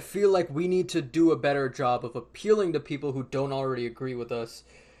 And I feel like we need to do a better job of appealing to people who don't already agree with us,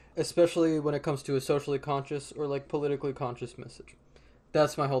 especially when it comes to a socially conscious or like politically conscious message.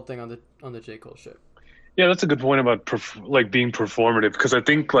 That's my whole thing on the J. Cole shit. Yeah, that's a good point about like being performative, because I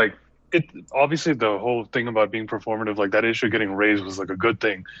think like it obviously the whole thing about being performative, like that issue getting raised was like a good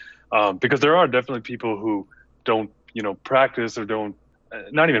thing, because there are definitely people who don't practice or don't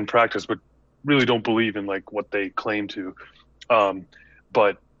not even practice, but really don't believe in like what they claim to.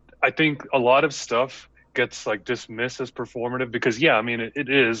 But I think a lot of stuff gets like dismissed as performative because yeah, I mean it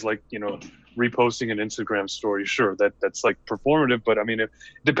is like reposting an Instagram story, sure, that's like performative, but I mean it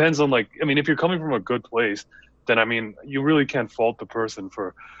depends on like, I mean if you're coming from a good place, then I mean you really can't fault the person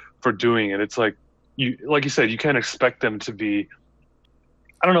for doing it. It's like you said, you can't expect them to be,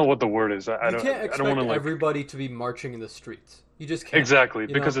 I don't know what the word is. I don't want to like everybody to be marching in the streets. You just can't. Exactly,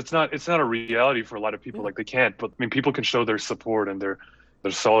 because it's not a reality for a lot of people. Like they can't, but I mean people can show their support and their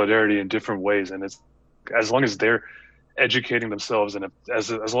solidarity in different ways, and it's as long as they're educating themselves and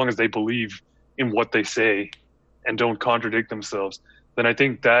as long as they believe in what they say and don't contradict themselves, then I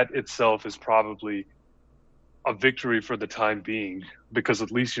think that itself is probably a victory for the time being, because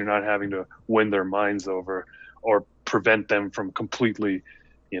at least you're not having to win their minds over or prevent them from completely,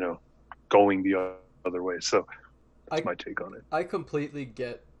 going the other way. So that's my take on it. I completely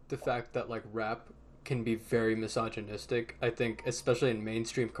get the fact that like rap can be very misogynistic. I think especially in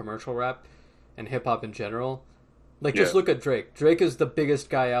mainstream commercial rap and hip hop in general. Like just look at Drake. Drake is the biggest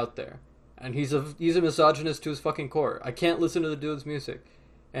guy out there, and he's a misogynist to his fucking core. I can't listen to the dude's music.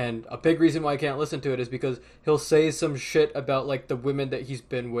 And a big reason why I can't listen to it is because he'll say some shit about like the women that he's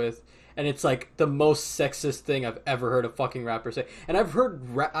been with, and it's like the most sexist thing I've ever heard a fucking rapper say. And I've heard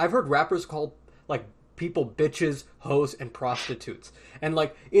rappers call like people bitches, hoes, and prostitutes. And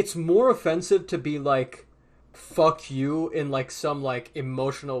like it's more offensive to be like fuck you in like some like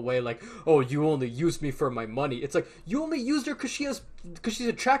emotional way, like, oh, you only used me for my money. It's like you only used her because she's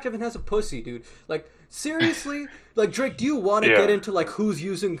attractive and has a pussy, dude. Like seriously, like Drake, do you want to get into like who's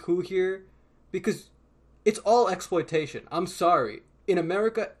using who here? Because it's all exploitation. I'm sorry, in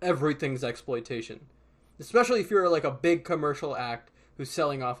America everything's exploitation, especially if you're like a big commercial act who's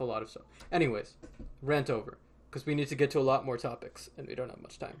selling off a lot of stuff. Anyways, rant over, because we need to get to a lot more topics and we don't have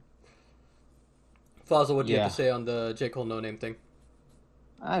much time. Fazal, what do you have to say on the J. Cole NoName thing?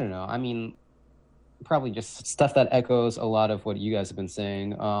 I don't know. I mean, probably just stuff that echoes a lot of what you guys have been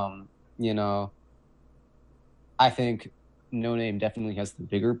saying. I think NoName definitely has the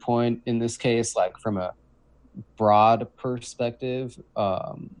bigger point in this case, like from a broad perspective.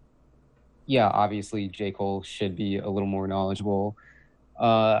 Obviously J. Cole should be a little more knowledgeable.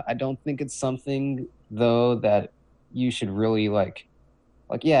 I don't think it's something, though, that you should really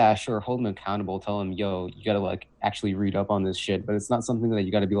yeah, sure, hold him accountable, tell him, yo, you gotta like actually read up on this shit, but it's not something that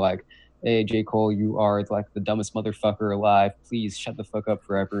you gotta be like, hey, J. Cole, you are like the dumbest motherfucker alive, please shut the fuck up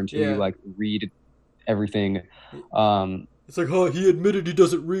forever until you like read everything. It's like, oh, he admitted he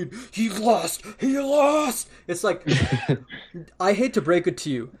doesn't read, he lost. It's like I hate to break it to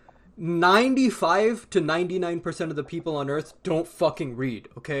you, 95 to 99% of the people on earth don't fucking read,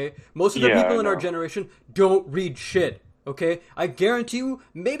 okay? Most of the people in our generation don't read shit. Okay, I guarantee you,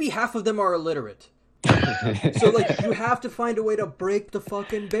 maybe half of them are illiterate. So, like, you have to find a way to break the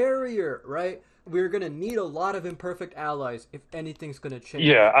fucking barrier, right? We're gonna need a lot of imperfect allies if anything's gonna change.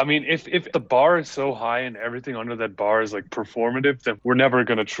 Yeah, I mean, if the bar is so high and everything under that bar is like performative, then we're never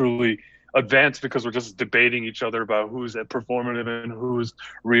gonna truly advance, because we're just debating each other about who's performative and who's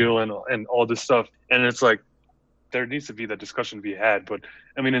real and all this stuff. And it's like, there needs to be that discussion to be had. But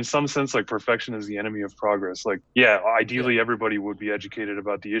I mean, in some sense, like, perfection is the enemy of progress. Like, ideally everybody would be educated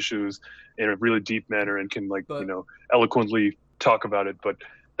about the issues in a really deep manner and can eloquently talk about it. But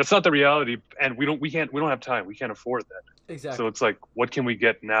that's not the reality. And we don't have time. We can't afford that. Exactly. So it's like, what can we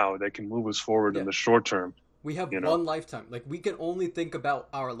get now that can move us forward in the short term? We have one lifetime. Like, we can only think about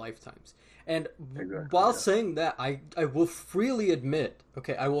our lifetimes. And while saying that, I will freely admit,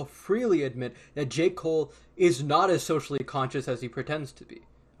 that J. Cole is not as socially conscious as he pretends to be,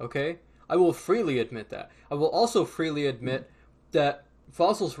 okay? I will freely admit that. I will also freely admit that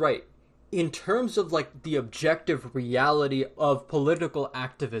Fossil's right. In terms of, like, the objective reality of political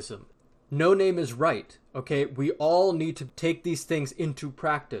activism, NoName is right, okay? We all need to take these things into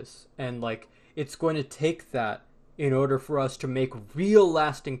practice, and, like, it's going to take that in order for us to make real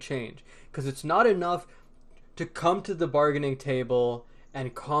lasting change. Because it's not enough to come to the bargaining table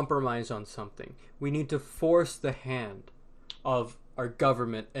and compromise on something. We need to force the hand of our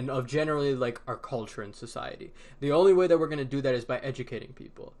government, and of generally like our culture and society. The only way that we're going to do that is by educating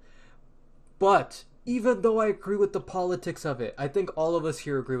people. But even though I agree with the politics of it, I think all of us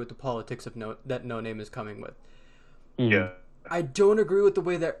here agree with the politics of that NoName is coming with. Yeah. I don't agree with the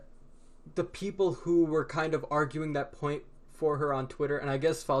way that the people who were kind of arguing that point for her on Twitter, and I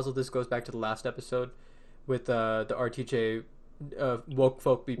guess, Fazil, this goes back to the last episode with the RTJ woke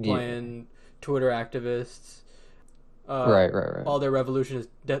folk be playing Twitter activists. Right. All their revolution is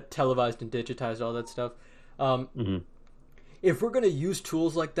televised and digitized, all that stuff. If we're going to use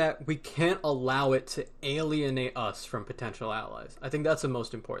tools like that, we can't allow it to alienate us from potential allies. I think that's the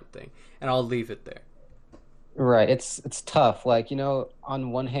most important thing, and I'll leave it there. Right. It's tough. Like,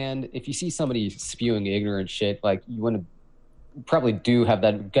 on one hand, if you see somebody spewing ignorant shit, like, you want to probably do have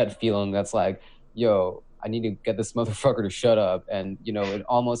that gut feeling that's like, yo, I need to get this motherfucker to shut up. And, it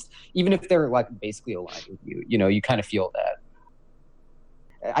almost, even if they're like basically aligned with you, you kind of feel that.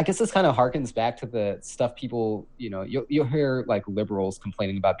 I guess this kind of harkens back to the stuff people, you'll hear like liberals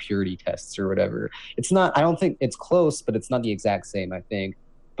complaining about purity tests or whatever. It's not, I don't think it's close, but it's not the exact same, I think.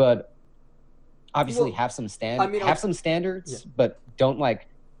 But obviously have some standards, but don't like,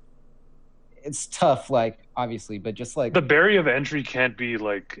 it's tough, like, obviously, but just like the barrier of entry can't be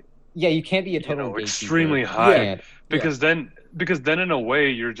like, you can't be a total extremely high, because then in a way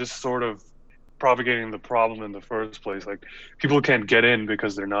you're just sort of propagating the problem in the first place. Like, people can't get in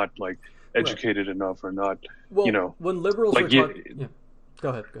because they're not like educated enough or not. When liberals like, are talking, go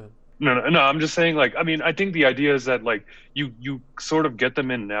ahead. No. I'm just saying, like, I mean, I think the idea is that like you sort of get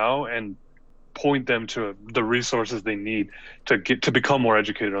them in now and point them to the resources they need to become more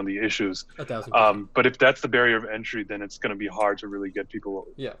educated on the issues. 1,000%. But if that's the barrier of entry, then it's going to be hard to really get people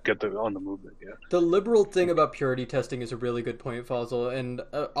on the movement. Yeah. The liberal thing about purity testing is a really good point, Fazil, and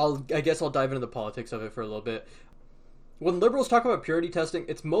I guess I'll dive into the politics of it for a little bit. When liberals talk about purity testing,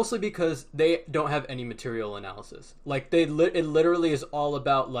 it's mostly because they don't have any material analysis. Like, it literally is all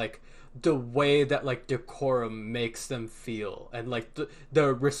about like the way that like decorum makes them feel, and like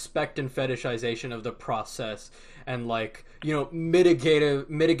the respect and fetishization of the process, and like,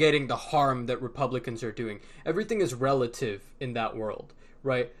 mitigating the harm that Republicans are doing. Everything is relative in that world,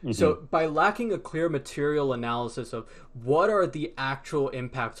 right? So by lacking a clear material analysis of what are the actual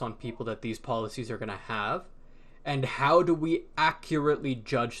impacts on people that these policies are going to have, and how do we accurately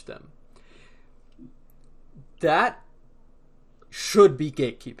judge them, that should be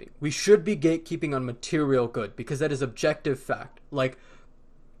gatekeeping. We should be gatekeeping on material good, because that is objective fact. Like,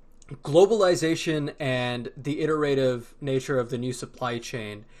 globalization and the iterative nature of the new supply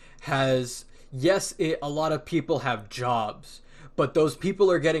chain has, a lot of people have jobs, but those people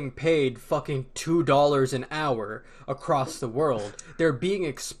are getting paid fucking $2 an hour across the world. They're being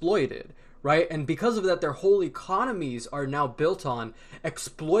exploited, right? And because of that, their whole economies are now built on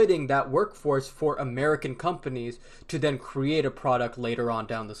exploiting that workforce for American companies to then create a product later on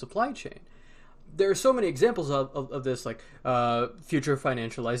down the supply chain. There are so many examples of this, like future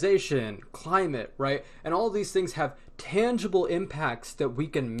financialization, climate, right? And all of these things have tangible impacts that we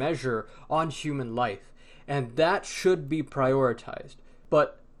can measure on human life. And that should be prioritized.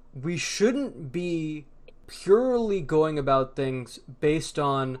 But we shouldn't be purely going about things based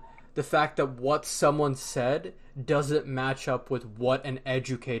on the fact that what someone said doesn't match up with what an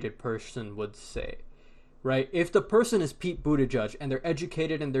educated person would say, right? If the person is Pete Buttigieg and they're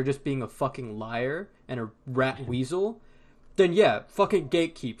educated and they're just being a fucking liar and a rat weasel, then fucking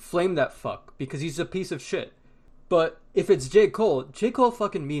gatekeep, flame that fuck, because he's a piece of shit. But if it's J. Cole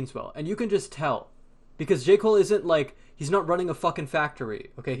fucking means well, and you can just tell, because J. Cole isn't like, he's not running a fucking factory,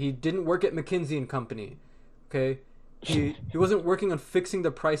 okay? He didn't work at McKinsey & Company, okay? He wasn't working on fixing the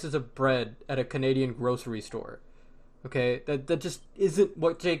prices of bread at a Canadian grocery store. Okay? That just isn't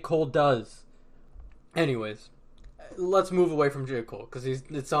what J. Cole does. Anyways, let's move away from J. Cole, because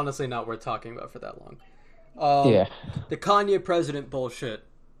it's honestly not worth talking about for that long. The Kanye president bullshit.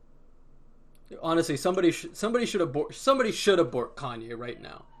 Honestly, somebody should abort Kanye right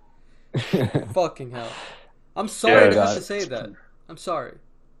now. Fucking hell. I'm sorry to have to say that. I'm sorry.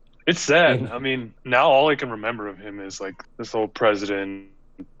 It's sad. I mean, now all I can remember of him is like this whole president,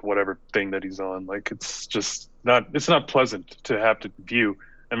 whatever thing that he's on. Like, it's just it's not pleasant to have to view.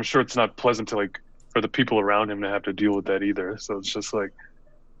 I'm sure it's not pleasant to like for the people around him to have to deal with that either. So it's just like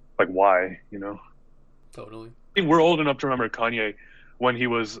why, Totally. I think we're old enough to remember Kanye when he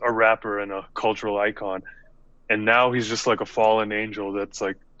was a rapper and a cultural icon, and now he's just like a fallen angel that's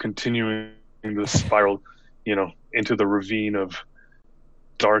like continuing the spiral, into the ravine of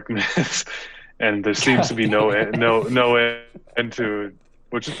darkness, and there seems to be no end to it.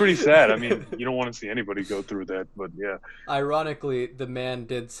 which is pretty sad. I mean, you don't want to see anybody go through that, but yeah. Ironically, the man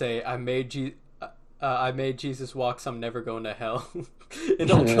did say, I made Jesus walk, so I'm never going to hell in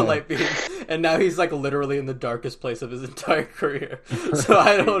ultralight beam. And now he's like literally in the darkest place of his entire career. So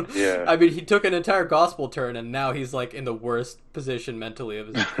I mean, he took an entire gospel turn and now he's like in the worst position mentally of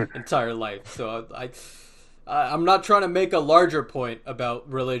his entire life. So I'm not trying to make a larger point about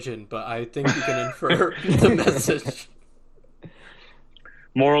religion, but I think you can infer the message.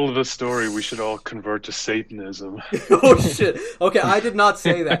 Moral of the story, we should all convert to Satanism. Oh shit. Okay, I did not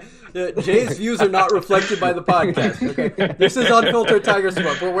say that. Jay's views are not reflected by the podcast, okay? This is unfiltered Tiger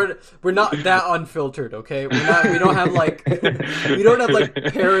Smoke, but we're not that unfiltered, okay? We don't have like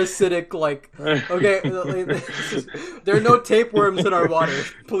parasitic like okay, there are no tapeworms in our water,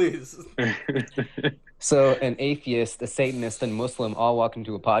 please. So an atheist, a Satanist, and Muslim all walk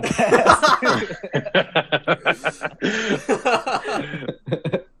into a podcast.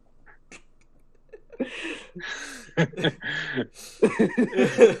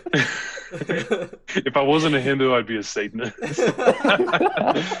 If I wasn't a Hindu, I'd be a Satanist. So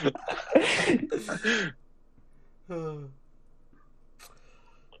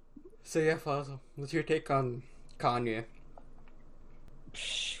yeah, Fazal, what's your take on Kanye?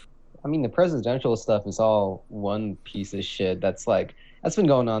 I mean, the presidential stuff is all one piece of shit. That's been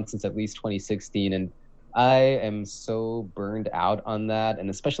going on since at least 2016, and I am so burned out on that. And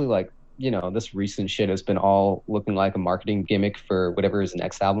especially this recent shit has been all looking like a marketing gimmick for whatever his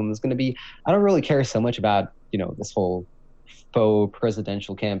next album is going to be. I don't really care so much about, this whole faux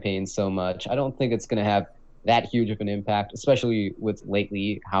presidential campaign so much. I don't think it's going to have that huge of an impact, especially with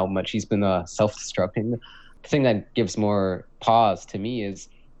lately how much he's been self-destructing. The thing that gives more pause to me is,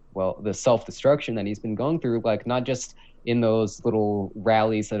 the self-destruction that he's been going through, not just in those little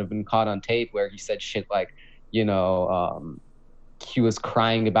rallies that have been caught on tape where he said shit like, he was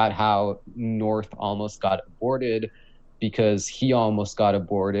crying about how North almost got aborted because he almost got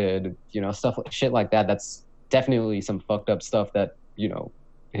aborted, shit like that. That's definitely some fucked up stuff that,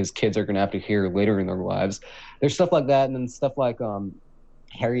 his kids are going to have to hear later in their lives. There's stuff like that. And then stuff like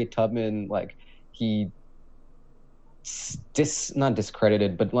Harriet Tubman, he not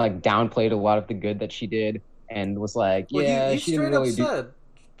discredited, but downplayed a lot of the good that she did and was like, he she straight didn't really up said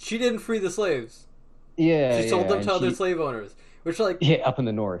she didn't free the slaves. Yeah, she sold them to other slave owners, which up in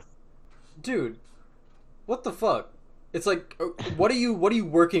the north, dude. What the fuck? It's like, what are you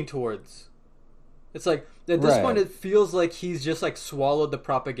working towards? It's like at this point, it feels like he's just swallowed the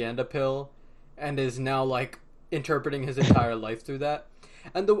propaganda pill, and is now interpreting his entire life through that.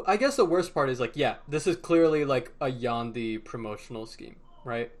 And I guess the worst part is this is clearly a Yandi promotional scheme,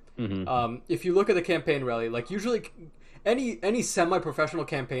 right? Mm-hmm. If you look at the campaign rally, usually any semi-professional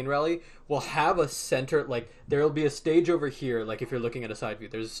campaign rally will have a center, there will be a stage over here, if you're looking at a side view,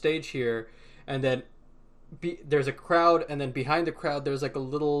 there's a stage here, and then there's a crowd, and then behind the crowd there's a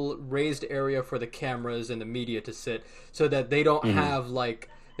little raised area for the cameras and the media to sit, so that they don't have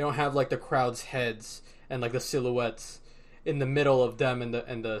the crowd's heads and the silhouettes in the middle of them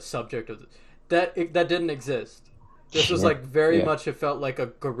and the subject of that didn't exist. This was very much, it felt like a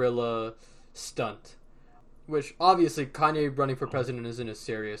guerrilla stunt, which obviously Kanye running for president isn't a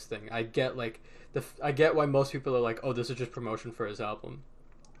serious thing. I get I get why most people are oh, this is just promotion for his album.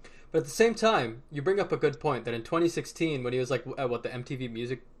 But at the same time, you bring up a good point that in 2016, when he was at the MTV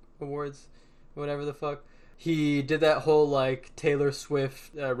Music Awards, whatever the fuck, he did that whole Taylor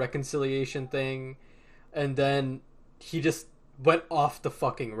Swift reconciliation thing, and then he just went off the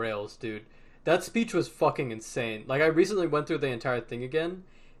fucking rails, dude. That speech was fucking insane. I recently went through the entire thing again,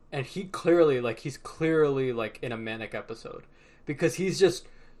 and he's clearly in a manic episode, because he's just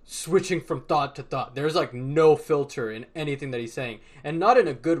switching from thought to thought. There's no filter in anything that he's saying, and not in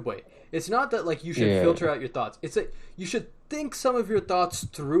a good way. It's not that you should filter out your thoughts. It's that you should think some of your thoughts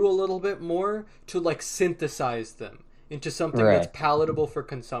through a little bit more to synthesize them into something that's palatable for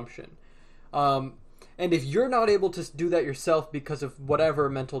consumption. And if you're not able to do that yourself because of whatever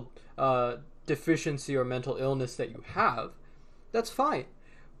mental deficiency or mental illness that you have, that's fine.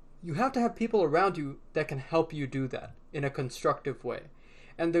 You have to have people around you that can help you do that in a constructive way.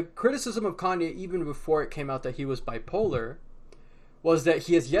 And the criticism of Kanye, even before it came out that he was bipolar, was that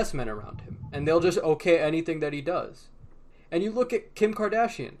he has yes men around him, and they'll just okay anything that he does. And you look at Kim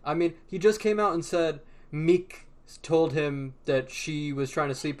Kardashian. I mean, he just came out and said Meek told him that she was trying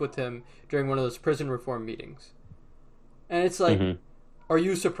to sleep with him during one of those prison reform meetings. And it's are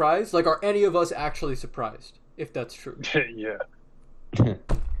you surprised? Are any of us actually surprised if that's true? Yeah.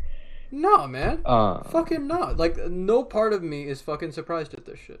 No, man. Fucking not. No part of me is fucking surprised at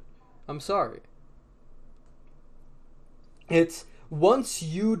this shit. I'm sorry. It's once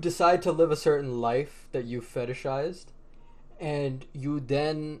you decide to live a certain life that you fetishized, and you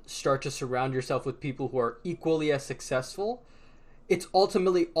then start to surround yourself with people who are equally as successful, it's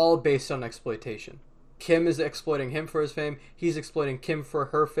ultimately all based on exploitation. Kim is exploiting him for his fame. He's exploiting Kim for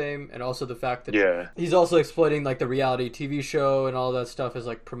her fame, and also the fact that he's also exploiting like the reality TV show and all that stuff as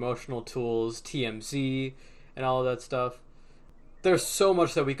like promotional tools, TMZ, and all of that stuff. There's so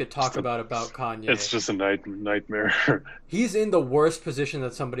much that we could talk about Kanye. It's just a nightmare. He's in the worst position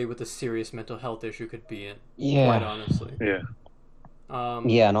that somebody with a serious mental health issue could be in. Yeah. Quite honestly. Yeah.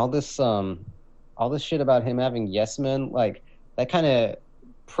 Yeah, and all this shit about him having yes men, like that kind of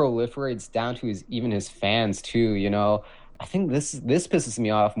proliferates down to even his fans too. You know, I think this pisses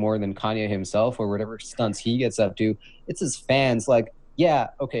me off more than Kanye himself or whatever stunts he gets up to. It's his fans. Like, yeah,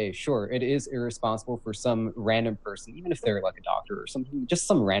 okay, sure, it is irresponsible for some random person, even if they're like a doctor or something, just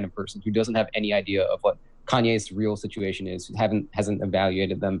some random person who doesn't have any idea of what Kanye's real situation is, who hasn't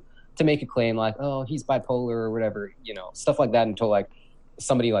evaluated them, to make a claim like, oh, he's bipolar or whatever, you know, stuff like that, until like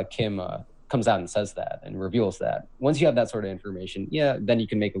somebody like Kim comes out and says that and reveals that. Once you have that sort of information, yeah, then you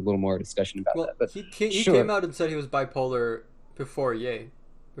can make a little more discussion about that. But he came out and said he was bipolar before the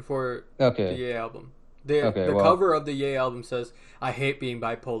Ye album. The cover of the Ye album says, "I hate being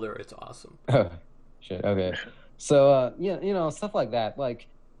bipolar. It's awesome." Shit. Okay. So yeah, you know, stuff like that. Like,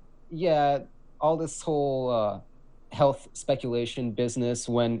 yeah, all this whole health speculation business,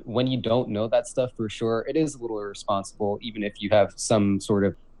 when you don't know that stuff for sure, it is a little irresponsible, even if you have some sort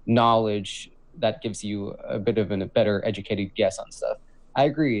of knowledge that gives you a bit of a better educated guess on stuff. I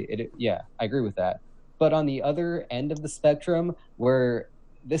agree. I agree with that. But on the other end of the spectrum, where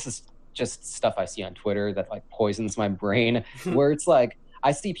this is just stuff I see on Twitter that like poisons my brain, where it's like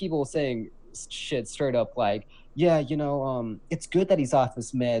I see people saying shit straight up like, yeah, you know, it's good that he's off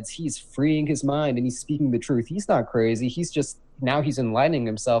his meds. He's freeing his mind and he's speaking the truth. He's not crazy. He's enlightening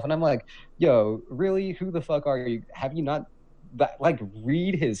himself. And I'm like, yo, really? Who the fuck are you? Have you not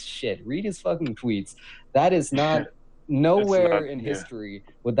read his shit? Read his fucking tweets. That is not nowhere in history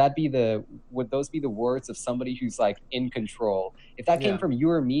would those be the words of somebody who's like in control. If that came from you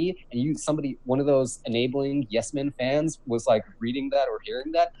or me, and one of those enabling yes men fans was like reading that or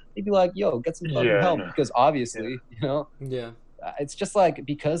hearing that, they'd be like, yo, get some fucking help, because obviously, you know, it's just like,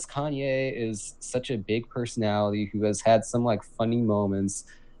 because Kanye is such a big personality who has had some like funny moments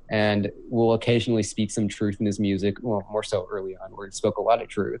and will occasionally speak some truth in his music, well, more so early on where he spoke a lot of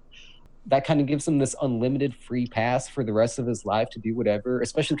truth, that kind of gives him this unlimited free pass for the rest of his life to do whatever,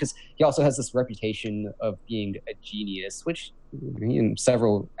 especially because he also has this reputation of being a genius, which in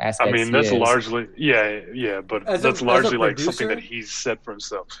several aspects, I mean, that's largely, but that's largely like something that he's set for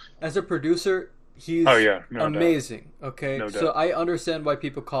himself. As a producer, he's amazing, okay? No doubt. So I understand why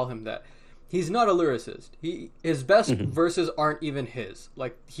people call him that. He's not a lyricist. His best verses aren't even his.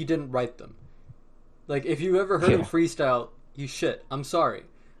 Like, he didn't write them. Like, if you ever heard him freestyle, he's shit. I'm sorry.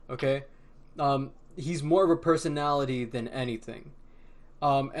 Okay? He's more of a personality than anything.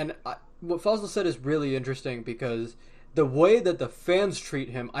 What Fazl said is really interesting, because the way that the fans treat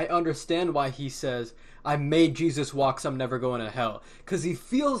him, I understand why he says, I made Jesus walk, so I'm never going to hell. Because he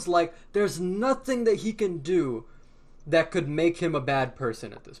feels like there's nothing that he can do that could make him a bad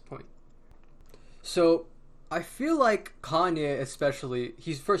person at this point. So I feel like Kanye especially,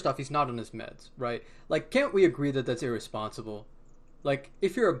 first off, he's not on his meds, right? Like, can't we agree that that's irresponsible? Like,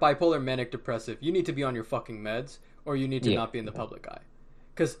 if you're a bipolar manic depressive, you need to be on your fucking meds, or you need to not be in the public eye.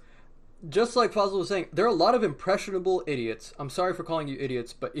 Because, just like Fazl was saying, there are a lot of impressionable idiots. I'm sorry for calling you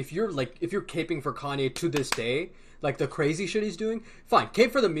idiots, but if you're caping for Kanye to this day, like the crazy shit he's doing, fine,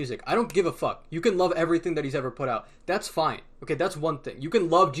 cape for the music. I don't give a fuck. You can love everything that he's ever put out. That's fine. Okay, that's one thing. You can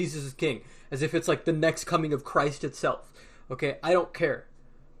love Jesus is King, as if it's like the next coming of Christ itself. Okay, I don't care.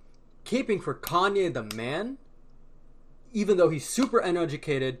 Caping for Kanye the man, even though he's super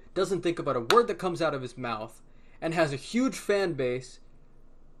uneducated, doesn't think about a word that comes out of his mouth, and has a huge fan base,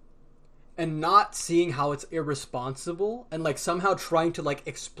 and not seeing how it's irresponsible, and like somehow trying to like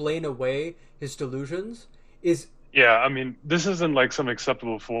explain away his delusions, is... Yeah, I mean, this isn't like some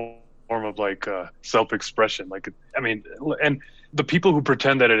acceptable form of like self-expression. Like, I mean, and the people who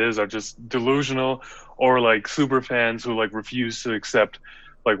pretend that it is are just delusional, or like super fans who like refuse to accept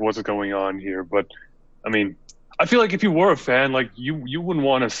like what's going on here. But I mean, I feel like if you were a fan, like you wouldn't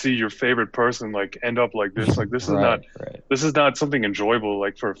want to see your favorite person like end up like this. Like, this is this is not something enjoyable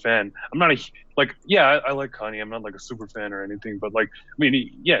like for a fan. I'm not I like Kanye. I'm not like a super fan or anything, but like, I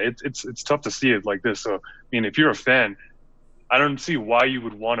mean, yeah, it's tough to see it like this. So I mean, if you're a fan, I don't see why you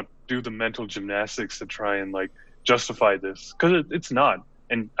would want to do the mental gymnastics to try and like justify this, because it's not.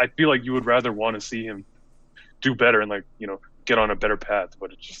 And I feel like you would rather want to see him do better and like, you know, get on a better path,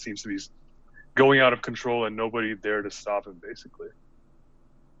 but it just seems to be going out of control and nobody there to stop him, basically.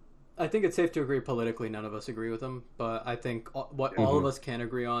 I think it's safe to agree politically none of us agree with him, but I think what all of us can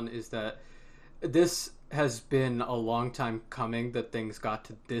agree on is that this has been a long time coming that things got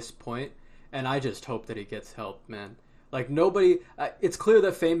to this point, and I just hope that he gets help, man. Like, nobody... it's clear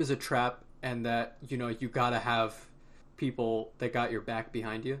that fame is a trap, and that, you know, you gotta have people that got your back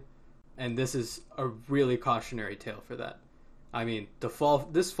behind you, and this is a really cautionary tale for that. I mean,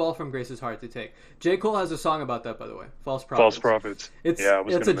 this fall from grace is hard to take. J. Cole has a song about that, by the way. False Prophets. False Prophets. It's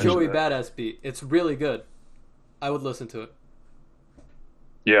a Joey Badass beat. It's really good. I would listen to it.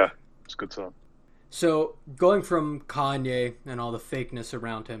 Yeah, it's a good song. So, going from Kanye and all the fakeness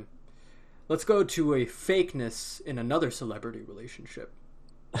around him, let's go to a fakeness in another celebrity relationship.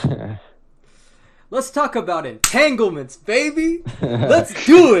 Let's talk about entanglements, baby! Let's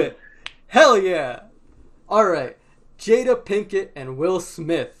do it! Hell yeah! Alright. Jada Pinkett and Will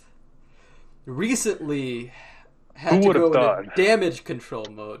Smith recently had to go into damage control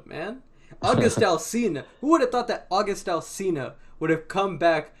mode, man. August Alsina. Who would have thought that August Alsina would have come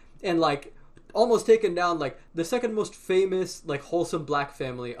back and, like, almost taken down, like, the second most famous, like, wholesome black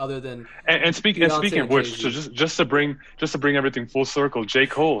family other than... And speaking of which, so just to bring everything full circle, J.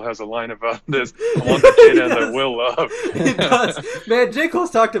 Cole has a line about this. I want that Jada and that Will love. He does. Man, J.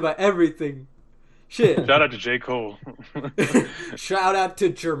 Cole's talked about everything. Shit. Shout out to J. Cole. Shout out to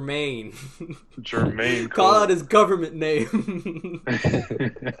Jermaine. Jermaine Cole. Call out his government name.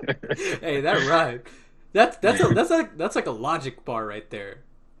 Hey, that rhymed. That's like a Logic bar right there.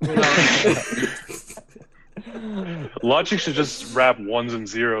 You know? Logic should just rap ones and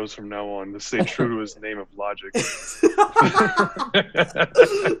zeros from now on to stay true to his name of Logic.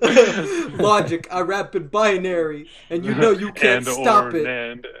 Logic, I rap in binary, and you know you can't stop it.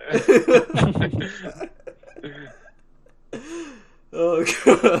 And. Oh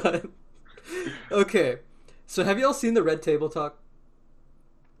god. Okay, so have you all seen the Red Table Talk?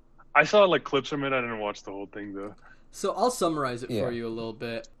 I saw like clips from it. I didn't watch the whole thing though. So I'll summarize it for you a little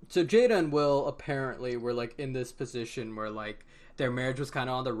bit. So Jada and Will apparently were like in this position where like their marriage was kind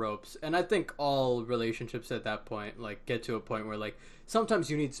of on the ropes. And I think all relationships at that point like get to a point where like sometimes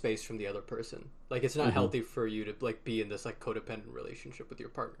you need space from the other person. Like it's not healthy for you to like be in this like codependent relationship with your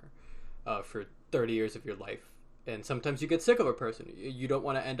partner for 30 years of your life. And sometimes you get sick of a person. You don't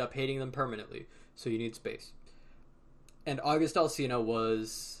want to end up hating them permanently. So you need space. And August Alsina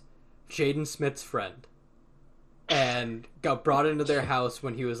was Jaden Smith's friend. And got brought into their house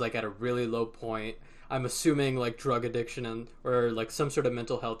when he was like at a really low point. I'm assuming like drug addiction or like some sort of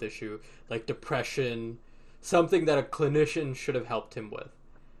mental health issue, like depression, something that a clinician should have helped him with.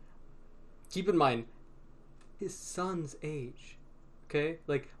 Keep in mind, his son's age. Okay,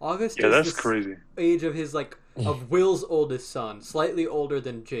 like August is that's crazy. Age of his like of Will's oldest son, slightly older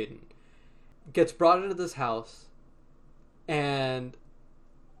than Jaden, gets brought into this house, and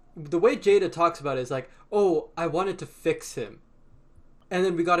the way Jada talks about it is like, oh, I wanted to fix him. And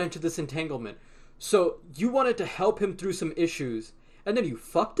then we got into this entanglement. So you wanted to help him through some issues, and then you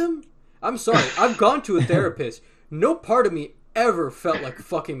fucked him? I'm sorry, I've gone to a therapist. No part of me ever felt like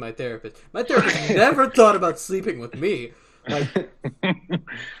fucking my therapist. My therapist never thought about sleeping with me. Like,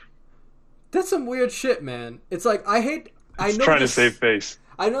 that's some weird shit, man. It's like, I know trying to save face.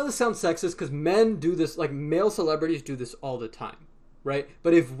 I know this sounds sexist because men do this, like male celebrities do this all the time. Right?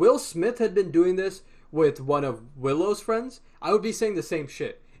 But if Will Smith had been doing this with one of Willow's friends, I would be saying the same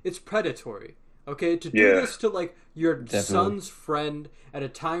shit. It's predatory. Okay? To do this to, like, your son's friend at a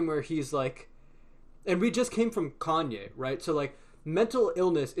time where he's, like... And we just came from Kanye, right? So, like, mental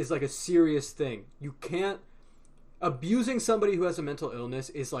illness is, like, a serious thing. You can't... Abusing somebody who has a mental illness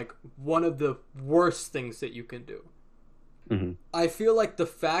is, like, one of the worst things that you can do. Mm-hmm. I feel like the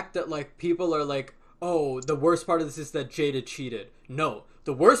fact that, like, people are, like... Oh, the worst part of this is that Jada cheated. No,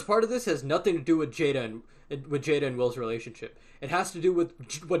 the worst part of this has nothing to do with Jada and Will's relationship. It has to do with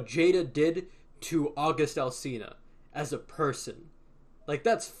what Jada did to August Alsina as a person. Like,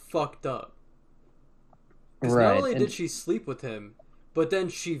 that's fucked up. Because not only did she sleep with him, but then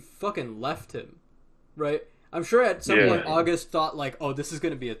she fucking left him. Right? I'm sure at some point August thought, like, oh, this is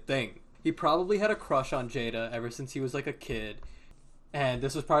going to be a thing. He probably had a crush on Jada ever since he was, like, a kid. And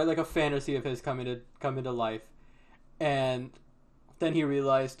this was probably like a fantasy of his come into life. And then he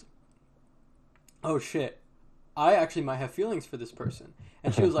realized, oh shit, I actually might have feelings for this person.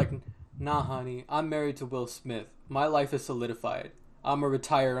 And she was like, nah, honey, I'm married to Will Smith. My life is solidified. I'm a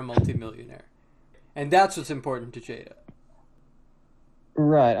retired multimillionaire. And that's what's important to Jada.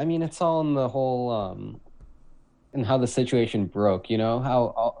 Right. I mean, it's all in the whole, and how the situation broke, you know?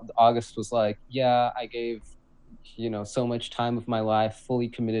 How August was like, yeah, I gave so much time of my life, fully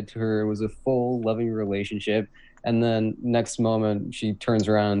committed to her. It was a full loving relationship. And then next moment she turns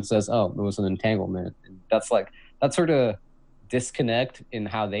around and says, oh, it was an entanglement. And that's like, that sort of disconnect in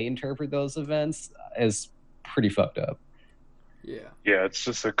how they interpret those events is pretty fucked up. Yeah. Yeah, it's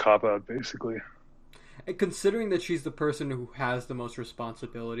just a cop-out, basically. And considering that she's the person who has the most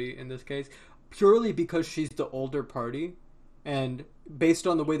responsibility in this case, purely because she's the older party, and based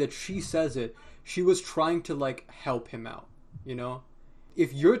on the way that she says it, she was trying to, like, help him out, you know?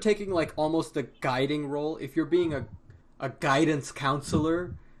 If you're taking, like, almost the guiding role, if you're being a guidance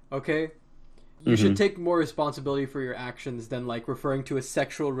counselor, okay, you should take more responsibility for your actions than, like, referring to a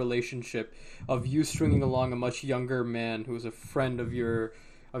sexual relationship of you stringing along a much younger man who is a friend of your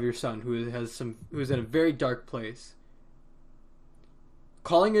son who's in a very dark place.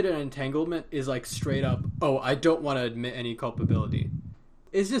 Calling it an entanglement is like straight up, oh, I don't want to admit any culpability.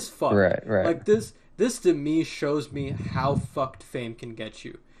 It's just fucked. Right. Like this to me shows me how fucked fame can get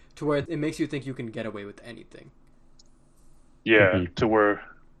you, to where it makes you think you can get away with anything. Yeah, to where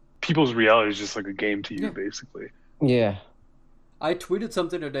people's reality is just like a game to you, basically. Yeah. I tweeted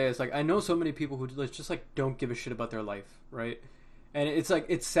something today. It's like, I know so many people who just like don't give a shit about their life, right? And it's like,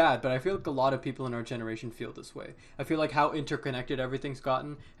 it's sad, but I feel like a lot of people in our generation feel this way. I feel like how interconnected everything's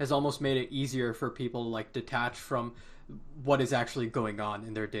gotten has almost made it easier for people to like detach from what is actually going on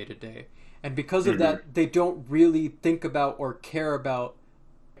in their day-to-day. And because of that, they don't really think about or care about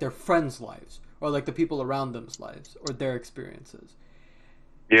their friends' lives or like the people around them's lives or their experiences.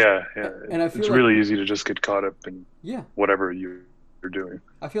 Yeah. And I feel it's like, really easy to just get caught up in whatever you're doing.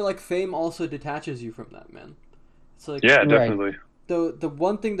 I feel like fame also detaches you from that, man. It's like, yeah, definitely. Right. The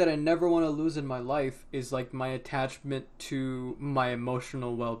one thing that I never want to lose in my life is like my attachment to my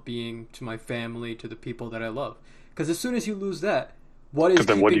emotional well-being, to my family, to the people that I love. Because as soon as you lose that, what is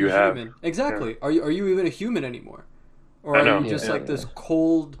keeping what do you you have? human? Exactly. Yeah. Are you even a human anymore? Or I know. are you just this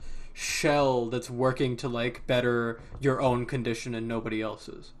cold shell that's working to like better your own condition and nobody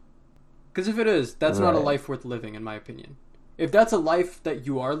else's? Because if it is, that's not a life worth living, in my opinion. If that's a life that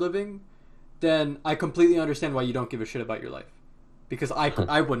you are living, then I completely understand why you don't give a shit about your life. Because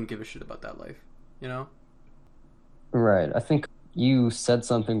I wouldn't give a shit about that life, you know? Right. I think you said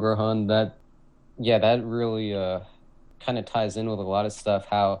something, Grohan, that really kind of ties in with a lot of stuff.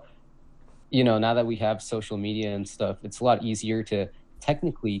 How, now that we have social media and stuff, it's a lot easier to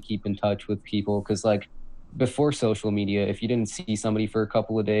technically keep in touch with people. Because, like, before social media, if you didn't see somebody for a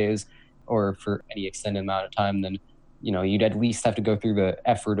couple of days or for any extended amount of time, then, you'd at least have to go through the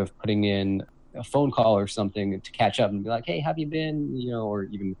effort of putting in a phone call or something to catch up and be like, hey, have you been, or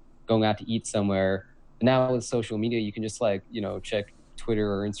even going out to eat somewhere. And now with social media, you can just like, check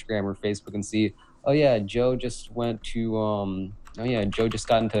Twitter or Instagram or Facebook and see, oh yeah, Joe just went to, Joe just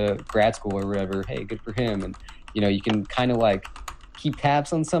got into grad school or whatever. Hey, good for him. And, you can kind of like keep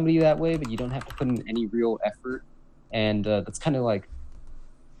tabs on somebody that way, but you don't have to put in any real effort. And that's kind of like,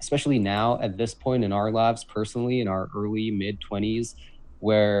 especially now at this point in our lives, personally, in our early mid-20s,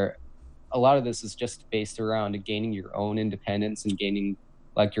 where a lot of this is just based around gaining your own independence and gaining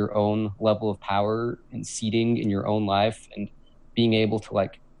like your own level of power and seating in your own life and being able to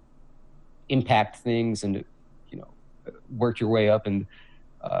like impact things and, work your way up. And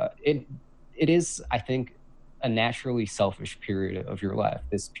it is, I think, a naturally selfish period of your life,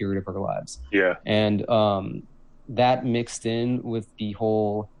 this period of our lives. Yeah. And that mixed in with the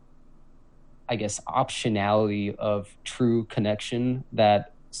whole, I guess, optionality of true connection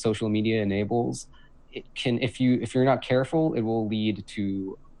that social media enables, it can, if you're not careful, it will lead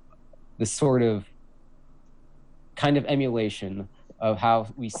to this sort of kind of emulation of how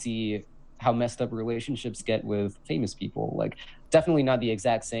we see how messed up relationships get with famous people. Like, definitely not the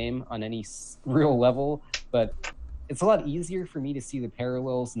exact same on any real level, but it's a lot easier for me to see the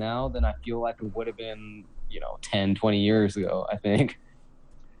parallels now than I feel like it would have been, 10, 20 years ago, I think.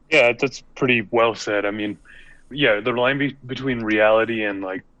 Yeah, that's pretty well said. I mean, yeah, the line between reality and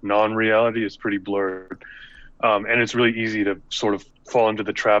like non-reality is pretty blurred. And it's really easy to sort of fall into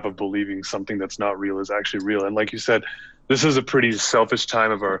the trap of believing something that's not real is actually real. And like you said, this is a pretty selfish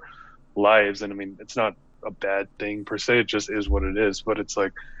time of our lives. And I mean, it's not a bad thing per se. It just is what it is. But it's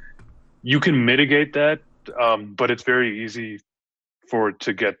like, you can mitigate that, but it's very easy for it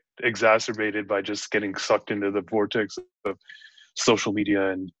to get exacerbated by just getting sucked into the vortex of social media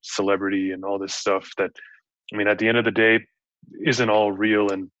and celebrity and all this stuff that, I mean, at the end of the day, isn't all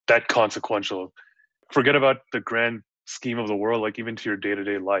real and that consequential. Forget about the grand scheme of the world, like even to your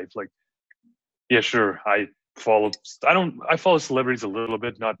day-to-day life. Like, yeah, sure, I follow celebrities a little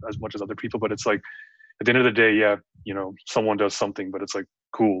bit, not as much as other people, but it's like, at the end of the day, yeah, someone does something, but it's like,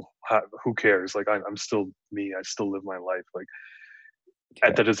 cool. who cares? Like I'm still me. I still live my life. Like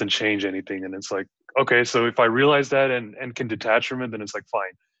Yeah. that doesn't change anything. And it's like, okay, so if I realize that and can detach from it, then it's like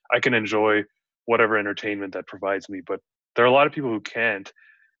fine. I can enjoy whatever entertainment that provides me. But there are a lot of people who can't,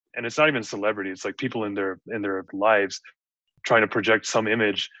 and it's not even celebrity. It's like people in their lives trying to project some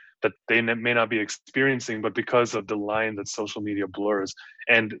image that they may not be experiencing, but because of the line that social media blurs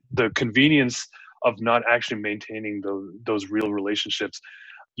and the convenience of not actually maintaining those real relationships,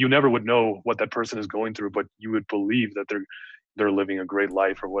 you never would know what that person is going through, but you would believe that they're living a great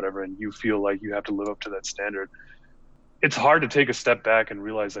life or whatever, and you feel like you have to live up to that standard. It's hard to take a step back and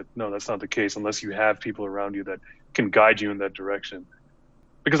realize that no, that's not the case unless you have people around you that can guide you in that direction.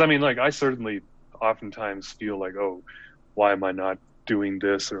 Because I mean, like I certainly oftentimes feel like, oh, why am I not doing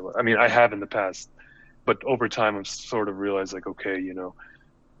this? Or I mean, I have in the past, but over time I've sort of realized like, okay, you know,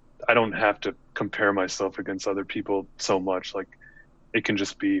 I don't have to compare myself against other people so much. Like it can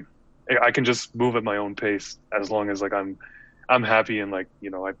just be, I can just move at my own pace as long as like I'm happy and like, you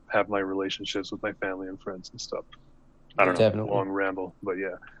know, I have my relationships with my family and friends and stuff. I don't know, Definitely. long ramble, but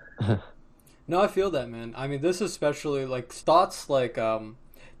yeah. No, I feel that, man. I mean, this especially like thoughts like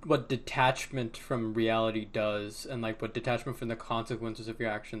what detachment from reality does, and like what detachment from the consequences of your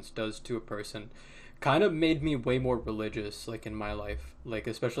actions does to a person, kind of made me way more religious, like in my life, like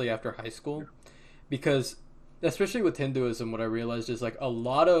especially after high school, because especially with Hinduism, what I realized is like a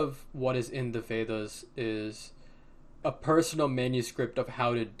lot of what is in the Vedas is a personal manuscript of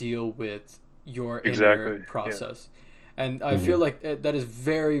how to deal with your inner process. And I feel like that is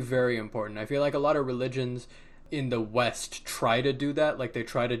very, very important. I feel like a lot of religions in the West try to do that. Like they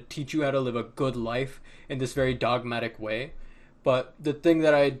try to teach you how to live a good life in this very dogmatic way. But the thing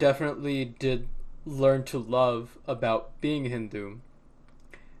that I definitely did learn to love about being Hindu,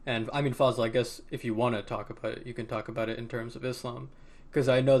 and I mean, Fazl, I guess if you want to talk about it, you can talk about it in terms of Islam, because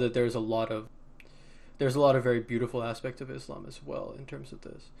I know that there's a lot of very beautiful aspects of Islam as well in terms of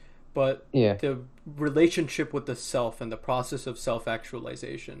this. But Yeah. the relationship with the self and the process of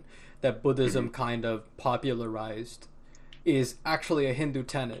self-actualization that Buddhism kind of popularized is actually a Hindu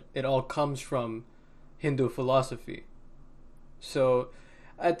tenet. It all comes from Hindu philosophy. So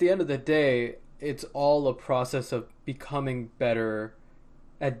at the end of the day, it's all a process of becoming better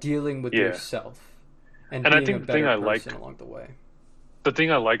at dealing with yourself and being I think a the better thing I person like, along the way. the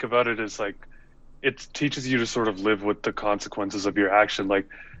thing I like about it is like it teaches you to sort of live with the consequences of your action. Like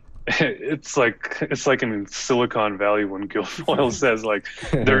it's like in Silicon Valley when Guilfoyle says like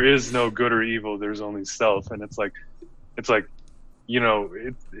there is no good or evil, there's only self, and it's like you know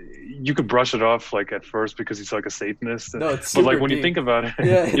you could brush it off like at first because he's like a Satanist, No, it's but like super when you deep. think about it,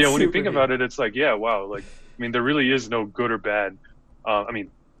 Yeah, it's when you super think deep. about it, it's like yeah, wow, like I mean there really is no good or bad. I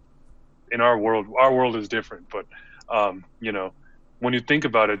mean in our world is different, but you know when you think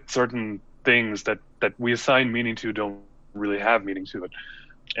about it, certain things that we assign meaning to don't really have meaning to it.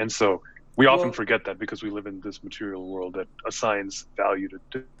 And so we often forget that because we live in this material world that assigns value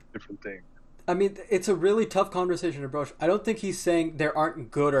to different things. I mean, it's a really tough conversation to broach. I don't think he's saying there aren't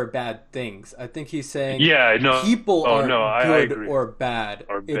good or bad things. I think he's saying Yeah, no. people Oh, aren't no, I good agree. or bad.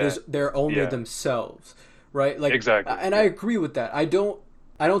 Or It bad. is they're only Yeah. themselves, right? Like Exactly, and I agree with that. I don't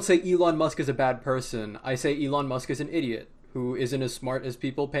say Elon Musk is a bad person. I say Elon Musk is an idiot who isn't as smart as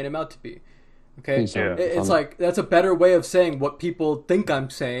people paint him out to be. Okay, Yeah. it's like that's a better way of saying what people think I'm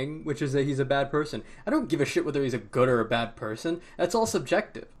saying, which is that he's a bad person. I don't give a shit whether he's a good or a bad person. That's all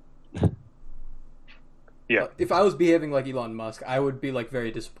subjective. Yeah. If I was behaving like Elon Musk, I would be like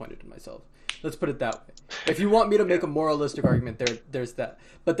very disappointed in myself. Let's put it that way. If you want me to make a moralistic argument, there's that.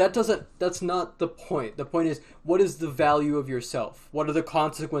 But that's not the point. The point is, what is the value of yourself? What are the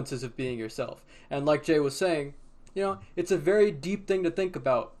consequences of being yourself? And like Jay was saying, you know, it's a very deep thing to think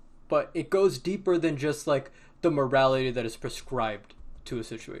about, but it goes deeper than just like the morality that is prescribed to a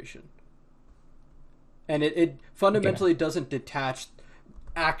situation. And it fundamentally doesn't detach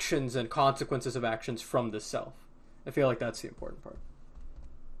actions and consequences of actions from the self. I feel like that's the important part.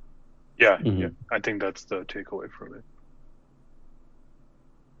 Yeah, yeah. I think that's the takeaway from it.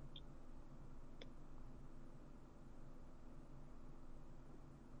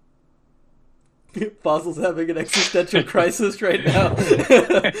 Fossil's having an existential crisis right now.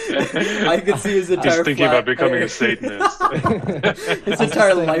 I can see his entire He's thinking about becoming a Satanist. His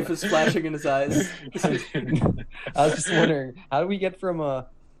entire life is flashing in his eyes. I was just wondering, how do we get from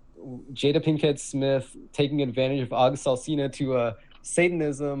Jada Pinkett Smith taking advantage of August Alsina to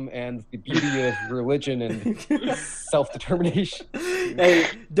Satanism and the beauty of religion and self-determination? Hey,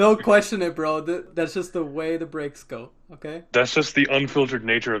 don't question it, bro. That's just the way the breaks go. Okay. That's just the unfiltered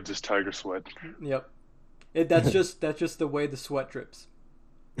nature of this tiger sweat. Yep. That's just the way the sweat drips.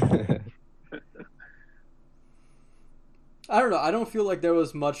 I don't know. I don't feel like there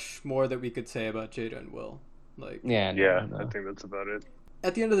was much more that we could say about Jada and Will. Like, Yeah, Yeah, no. I think that's about it.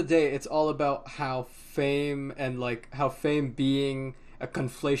 at the end of the day, it's all about how fame and like how fame being a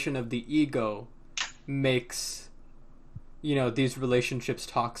conflation of the ego makes, you know, these relationships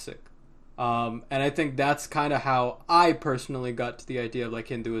toxic. And I think that's kind of how I personally got to the idea of like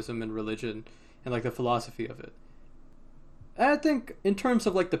Hinduism and religion and like the philosophy of it. And I think in terms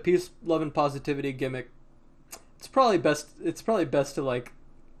of like the peace, love, and positivity gimmick, it's probably best. It's probably best to like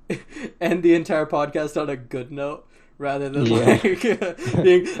end the entire podcast on a good note rather than like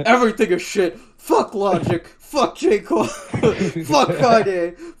being everything is shit. Fuck Logic. Fuck J. Cole. Fuck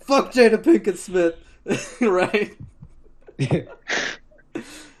Kanye. Fuck Jada Pinkett Smith. Right?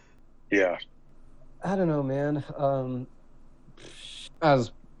 Yeah. I don't know, man. I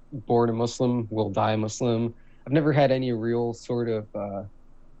was born a Muslim, will die a Muslim. I've never had any real sort of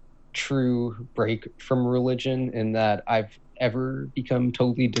true break from religion in that I've ever become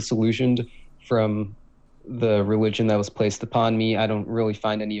totally disillusioned from the religion that was placed upon me. I don't really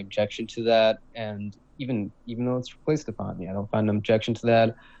find any objection to that, and even though it's placed upon me, I don't find an objection to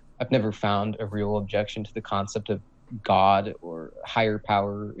that. I've never found a real objection to the concept of God or higher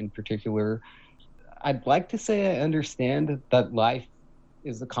power in particular. I'd like to say I understand that life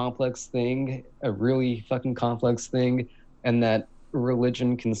is a complex thing, a really fucking complex thing, and that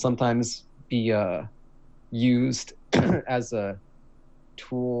religion can sometimes be used as a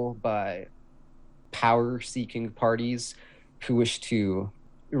tool by power-seeking parties who wish to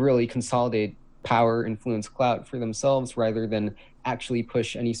really consolidate power, influence, clout for themselves rather than actually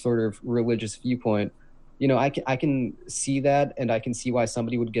push any sort of religious viewpoint. You know, I can see that, and I can see why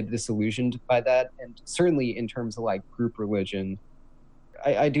somebody would get disillusioned by that. And certainly in terms of like group religion,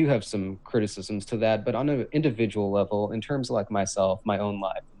 I do have some criticisms to that. But on an individual level, in terms of like myself, my own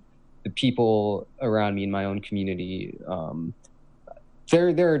life, the people around me in my own community,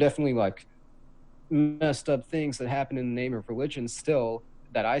 there are definitely like messed up things that happen in the name of religion still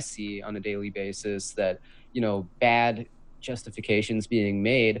that I see on a daily basis, that, you know, bad justifications being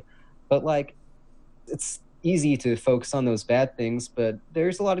made. But like, it's easy to focus on those bad things, but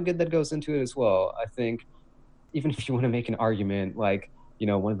there's a lot of good that goes into it as well. I think even if you want to make an argument like, you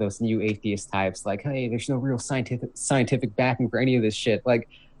know, one of those new atheist types, like, hey, there's no real scientific backing for any of this shit. Like,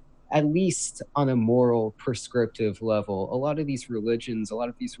 at least on a moral prescriptive level, a lot of these religions, a lot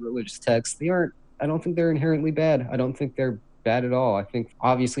of these religious texts, I don't think they're inherently bad. I don't think they're bad at all. I think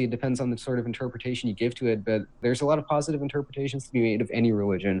obviously it depends on the sort of interpretation you give to it, but there's a lot of positive interpretations to be made of any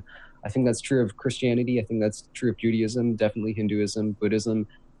religion. I think that's true of Christianity. I think that's true of Judaism, definitely Hinduism, Buddhism,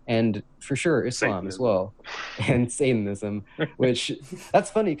 and for sure Islam as well, and Satanism, which that's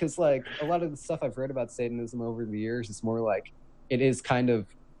funny because like a lot of the stuff I've read about Satanism over the years is more like it is kind of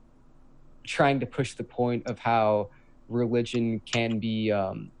trying to push the point of how religion can be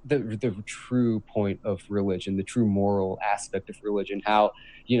the true point of religion, the true moral aspect of religion. How,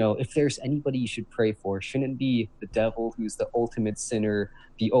 you know, if there's anybody you should pray for, shouldn't it be the devil, who's the ultimate sinner,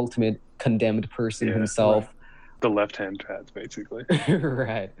 the ultimate condemned person himself? Right. The left-hand path, basically.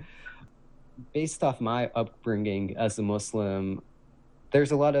 Right. Based off my upbringing as a Muslim,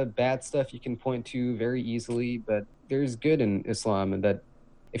 there's a lot of bad stuff you can point to very easily, but there's good in Islam, and that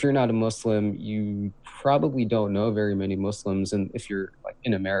if you're not a Muslim, you probably don't know very many Muslims. And if you're like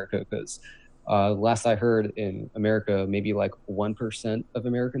in America, because last I heard in America, maybe like 1% of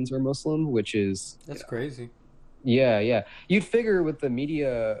Americans are Muslim, which is... That's crazy. Yeah. You'd figure with the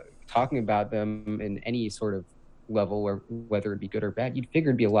media talking about them in any sort of level, or whether it be good or bad, you'd figure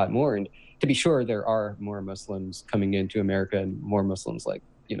it'd be a lot more. And to be sure, there are more Muslims coming into America, and more Muslims, like,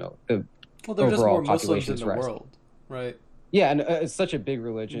 you know, the there are just more Muslims in the rising. world, right? Yeah, and it's such a big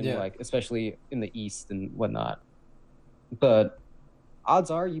religion, like especially in the East and whatnot. But odds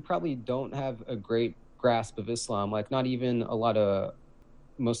are you probably don't have a great grasp of Islam. Like, not even a lot of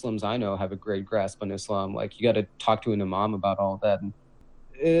Muslims I know have a great grasp on Islam. Like, you got to talk to an imam about all that. And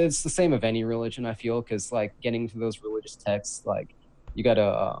it's the same of any religion, I feel, because like getting to those religious texts, like you got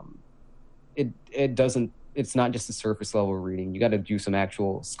to it's not just a surface level reading. You got to do some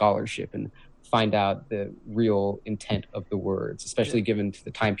actual scholarship and find out the real intent of the words, especially given to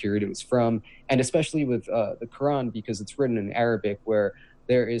the time period it was from, and especially with the Quran, because it's written in Arabic, where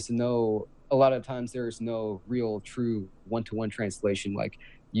there is no real true one-to-one translation. Like,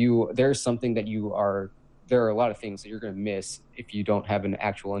 there's something that there are a lot of things that you're going to miss if you don't have an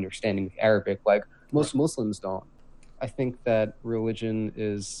actual understanding of Arabic, like most Muslims don't. I think that religion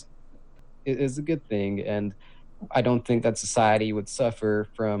is a good thing, and I don't think that society would suffer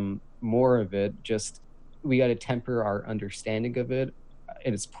from more of it. Just, we got to temper our understanding of it.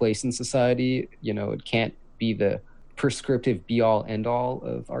 its place in society. You know, it can't be the prescriptive be all end all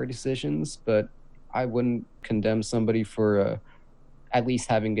of our decisions, but I wouldn't condemn somebody for at least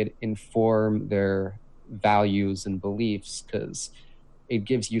having it inform their values and beliefs, because it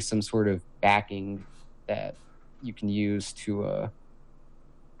gives you some sort of backing that you can use to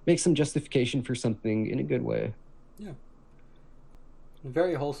make some justification for something in a good way. Yeah. A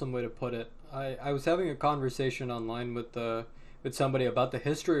very wholesome way to put it. I was having a conversation online with somebody about the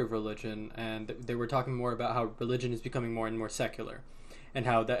history of religion, and they were talking more about how religion is becoming more and more secular, and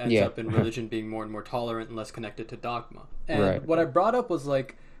how that ends up in religion being more and more tolerant and less connected to dogma. And what I brought up was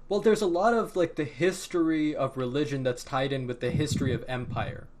like, well, there's a lot of like the history of religion that's tied in with the history of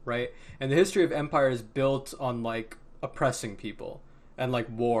empire, right? And the history of empire is built on like oppressing people and like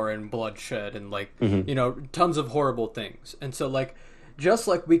war and bloodshed and like, you know, tons of horrible things. And so like, just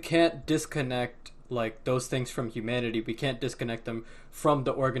like we can't disconnect like those things from humanity, we can't disconnect them from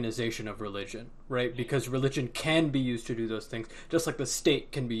the organization of religion, right? Because religion can be used to do those things, just like the state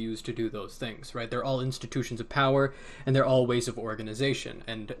can be used to do those things, right? They're all institutions of power, and they're all ways of organization,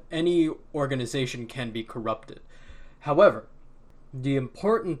 and any organization can be corrupted. However, the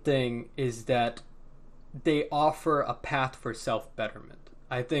important thing is that they offer a path for self-betterment.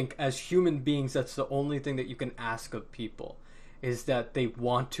 I think as human beings, that's the only thing that you can ask of people, is that they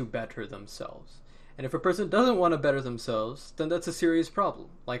want to better themselves. And if a person doesn't want to better themselves, then that's a serious problem.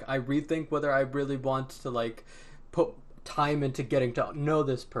 Like, I rethink whether I really want to, like, put time into getting to know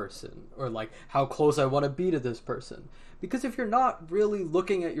this person, or, like, how close I want to be to this person. Because if you're not really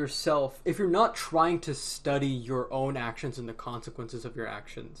looking at yourself, if you're not trying to study your own actions and the consequences of your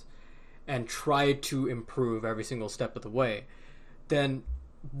actions, and try to improve every single step of the way, then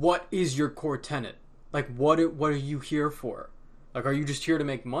what is your core tenet? Like, what are you here for? Like, are you just here to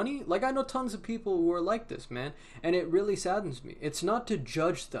make money? Like, I know tons of people who are like this, man, and it really saddens me. It's not to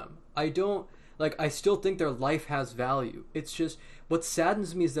judge them. I still think their life has value. It's just, what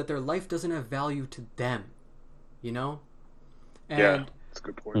saddens me is that their life doesn't have value to them, you know? And yeah, that's a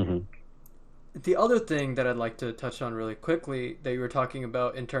good point. The other thing that I'd like to touch on really quickly that you were talking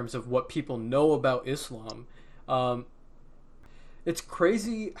about in terms of what people know about Islam, it's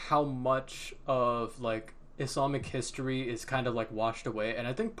crazy how much of, like, Islamic history is kind of like washed away, and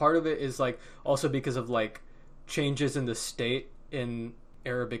I think part of it is like also because of like changes in the state in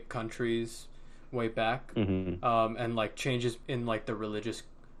Arabic countries way back, and like changes in like the religious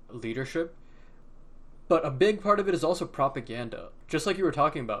leadership. But a big part of it is also propaganda, just like you were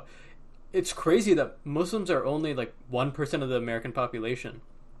talking about. It's crazy that Muslims are only like 1% of the American population.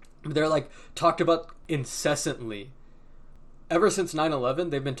 They're like talked about incessantly. Ever since 9/11,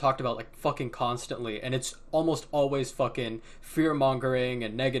 they've been talked about like fucking constantly, and it's almost always fucking fear-mongering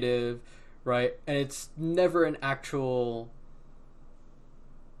and negative, right? And it's never an actual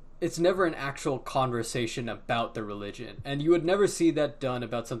conversation about the religion. And you would never see that done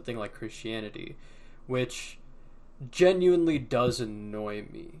about something like Christianity, which genuinely does annoy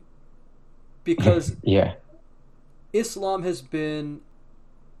me. Because Islam has been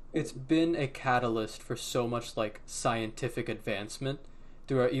a catalyst for so much like scientific advancement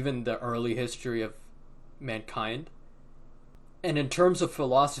throughout even the early history of mankind. And in terms of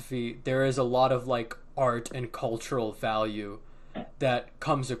philosophy, there is a lot of like art and cultural value that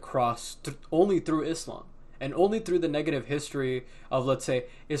comes across only through Islam. And only through the negative history of, let's say,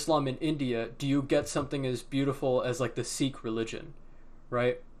 Islam in India do you get something as beautiful as like the Sikh religion,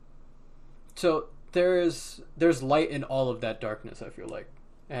 right? So there's light in all of that darkness, I feel like.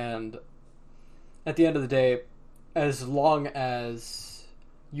 And at the end of the day, as long as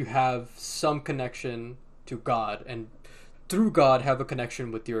you have some connection to God, and through God have a connection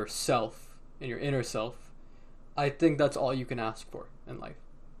with yourself and your inner self, I think that's all you can ask for in life.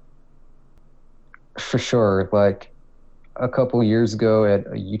 For sure. Like a couple years ago at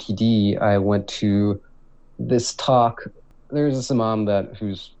UTD, I went to this talk. There's this imam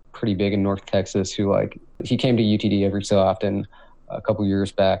who's pretty big in North Texas who he came to UTD every so often a couple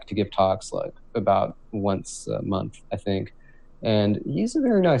years back to give talks like about once a month, I think. And he's a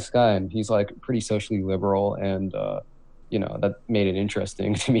very nice guy, and he's like pretty socially liberal, and that made it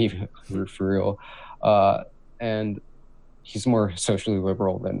interesting to me for real. And he's more socially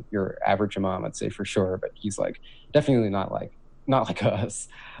liberal than your average imam, I'd say, for sure, but he's like definitely not like us.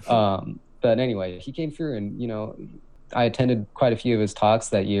 But anyway, he came through, and I attended quite a few of his talks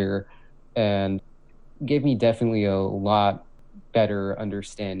that year, and gave me definitely a lot better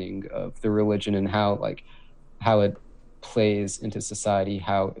understanding of the religion and how it plays into society,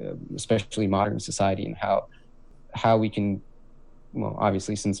 how especially modern society, and how we can well,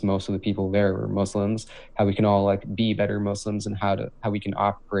 obviously, since most of the people there were Muslims, how we can all like be better Muslims and how we can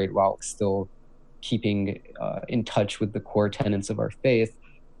operate while still keeping in touch with the core tenets of our faith.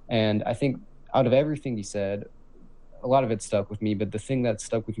 And I think out of everything he said, a lot of it stuck with me, but the thing that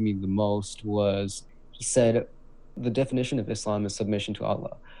stuck with me the most was he said the definition of Islam is submission to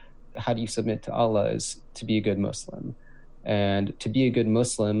Allah. How do you submit to Allah is to be a good Muslim. And to be a good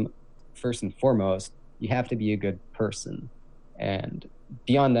Muslim, first and foremost, you have to be a good person. And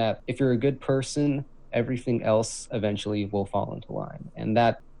beyond that, if you're a good person, everything else eventually will fall into line. And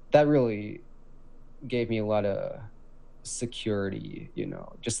that really gave me a lot of security,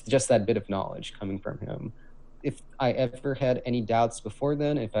 just that bit of knowledge coming from him. If I ever had any doubts before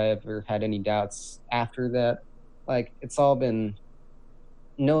then, if I ever had any doubts after that, like, it's all been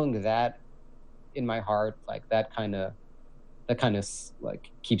knowing that in my heart, like that kind of like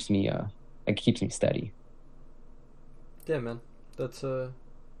keeps me steady. Yeah, man, that's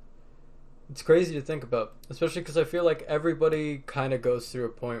it's crazy to think about, especially because I feel like everybody kind of goes through a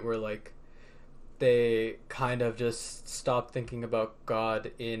point where like they kind of just stop thinking about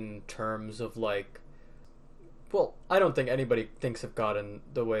God in terms of like, well, I don't think anybody thinks of God in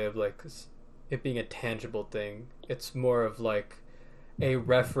the way of like it being a tangible thing. It's more of like a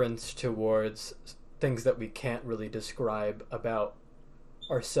reference towards things that we can't really describe about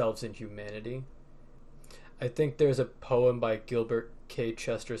ourselves and humanity. I think there's a poem by Gilbert K.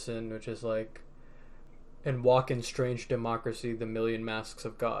 Chesterton, which is like, "And walk in strange democracy, the million masks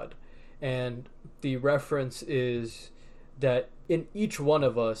of God." And the reference is that in each one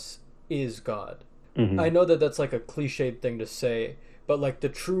of us is God. Mm-hmm. I know that that's like a cliched thing to say, but like the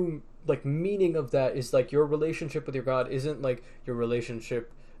true like meaning of that is like your relationship with your God isn't like your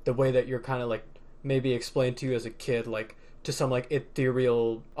relationship the way that you're kind of like maybe explained to you as a kid, like to some like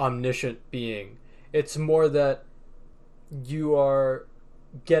ethereal omniscient being. It's more that you are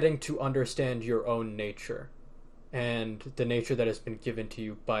getting to understand your own nature and the nature that has been given to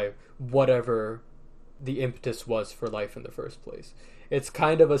you by whatever the impetus was for life in the first place. It's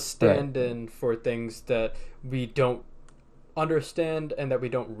kind of a stand-in for things that we don't understand and that we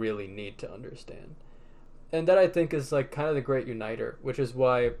don't really need to understand. And that I think is like kind of the great uniter, which is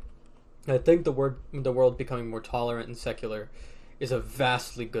why I think the world becoming more tolerant and secular is a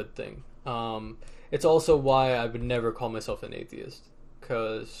vastly good thing. It's also why I would never call myself an atheist,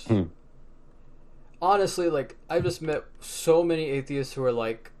 because honestly, like, I've just met so many atheists who are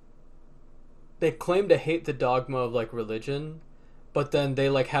like, they claim to hate the dogma of like religion, but then they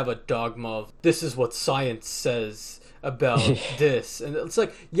like have a dogma of this is what science says about this. And it's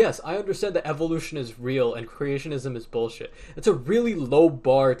like, yes, I understand that evolution is real and creationism is bullshit. It's a really low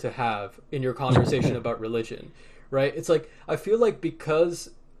bar to have in your conversation about religion, right? It's like, I feel like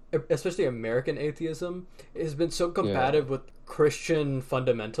because especially American atheism has been so combative with Christian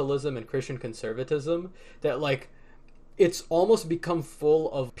fundamentalism and Christian conservatism that like it's almost become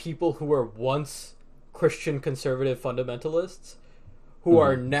full of people who were once Christian conservative fundamentalists who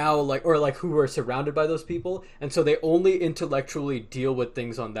are now like, or like who were surrounded by those people, and so they only intellectually deal with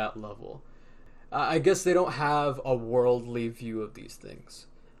things on that level. I guess they don't have a worldly view of these things,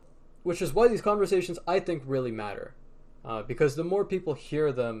 which is why these conversations I think really matter, because the more people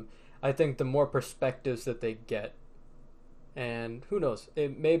hear them, I think the more perspectives that they get, and who knows,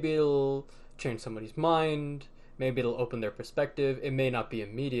 maybe it'll change somebody's mind, maybe it'll open their perspective. It may not be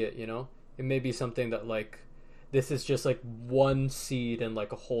immediate, it may be something that like, this is just like one seed and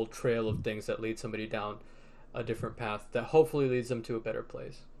like a whole trail of things that lead somebody down a different path that hopefully leads them to a better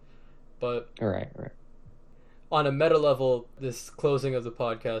place. But right. On a meta level, this closing of the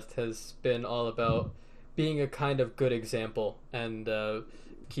podcast has been all about being a kind of good example and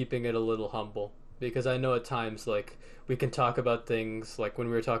keeping it a little humble. Because I know at times, like, we can talk about things, like when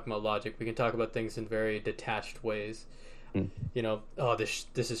we were talking about logic, we can talk about things in very detached ways. Oh, this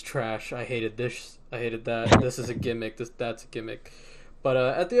is trash. I hated this. I hated that. This is a gimmick. That's a gimmick. But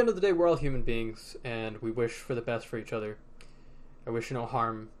at the end of the day, we're all human beings, and we wish for the best for each other. I wish no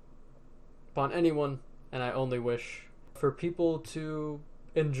harm upon anyone, and I only wish for people to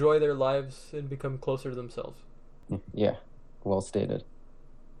enjoy their lives and become closer to themselves. Yeah, well stated.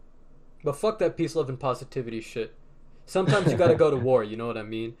 But fuck that peace, love, and positivity shit. Sometimes you gotta go to war, you know what I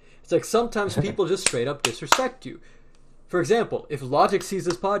mean? It's like sometimes people just straight up disrespect you. For example, if Logic sees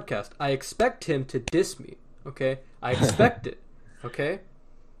this podcast, I expect him to diss me, okay? I expect it, okay?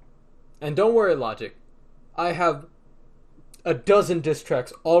 And don't worry, Logic. I have a dozen diss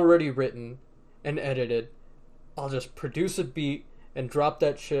tracks already written and edited. I'll just produce a beat and drop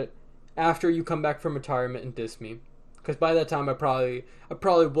that shit after you come back from retirement and diss me. Because by that time, I probably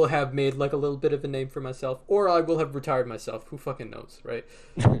will have made like a little bit of a name for myself, or I will have retired myself. Who fucking knows, right?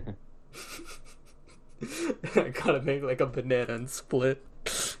 I gotta make like a banana and split.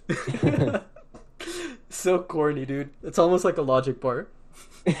 So corny, dude. It's almost like a Logic bar.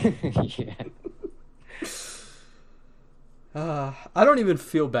 Yeah. I don't even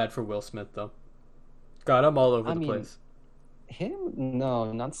feel bad for Will Smith though. God, I'm all over the place. Him?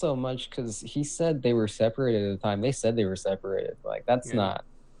 No, not so much, because he said they were separated at the time. They said they were separated. Like, that's not...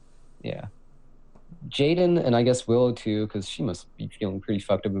 Yeah. Jaden, and I guess Willow too, because she must be feeling pretty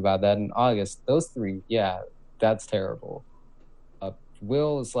fucked up about that in August. Those three, yeah, that's terrible.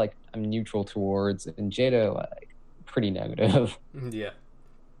 Will is, like, I'm neutral towards, and Jada, like, pretty negative. Yeah.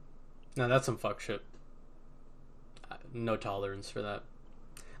 No, that's some fuck shit. No tolerance for that.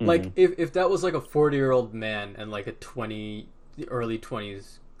 Like, if that was, like, a 40-year-old man and, like, a early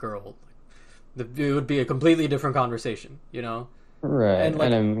 20s girl, it would be a completely different conversation, you know? Right. And,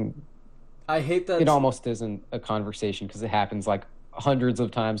 like, and I hate that... It almost isn't a conversation, because it happens, like, hundreds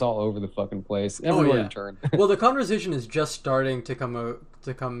of times all over the fucking place. Everywhere you turn. Well, the conversation is just starting to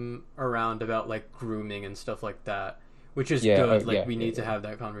come around about, like, grooming and stuff like that. Which is good, like, we need to have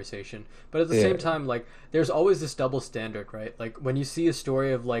that conversation. But at the same time, like, there's always this double standard, right? Like, when you see a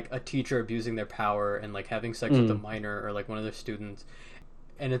story of, like, a teacher abusing their power and, like, having sex with a minor or, like, one of their students,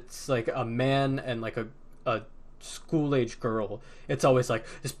 and it's, like, a man and, like, a school-age girl, it's always like,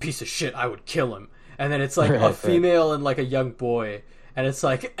 this piece of shit, I would kill him. And then it's, like, a female and, like, a young boy, and it's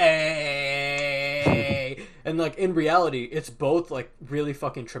like, hey! And, like, in reality, it's both, like, really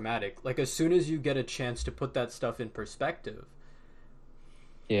fucking traumatic. Like, as soon as you get a chance to put that stuff in perspective...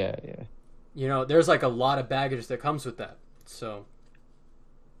 Yeah. You know, there's, like, a lot of baggage that comes with that. So,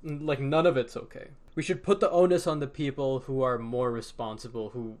 like, none of it's okay. We should put the onus on the people who are more responsible,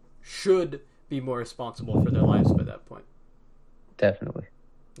 who should be more responsible for their lives by that point. Definitely.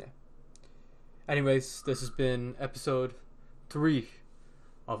 Yeah. Anyways, this has been episode 3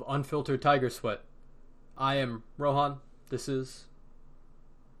 of Unfiltered Tiger Sweat. I am Rohan. This is...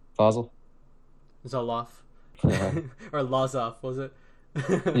 Fazal. Zaloff. Yeah. Or Lazoff, was it?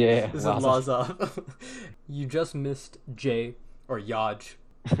 Yeah. This is Lazoff. You just missed Jay, or Yaj,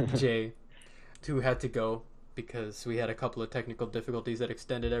 Jay, who had to go because we had a couple of technical difficulties that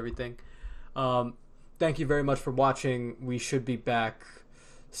extended everything. Thank you very much for watching. We should be back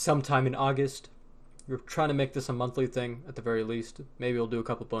sometime in August. We're trying to make this a monthly thing at the very least. Maybe we'll do a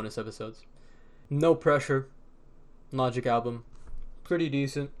couple bonus episodes. No Pressure, Logic album, pretty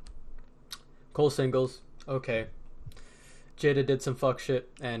decent. Cole singles, okay. Jada did some fuck shit,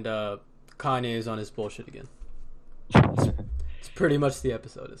 and Kanye is on his bullshit again. It's pretty much the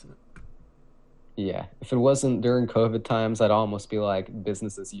episode, isn't it? Yeah. If it wasn't during COVID times, I'd almost be like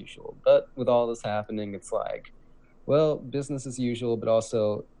business as usual. But with all this happening, it's like, well, business as usual, but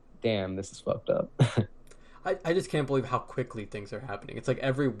also, damn, this is fucked up. I just can't believe how quickly things are happening. It's like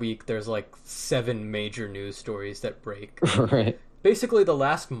every week there's like 7 major news stories that break. Right. Basically, the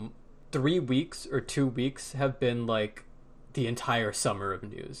last 3 weeks or 2 weeks have been like the entire summer of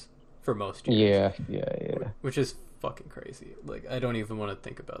news for most years. Yeah. Which is fucking crazy. Like, I don't even want to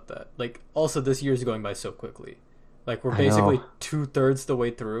think about that. Like, also, this year's going by so quickly. Like, we're basically 2/3 the way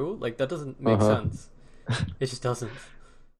through. Like, that doesn't make sense. It just doesn't.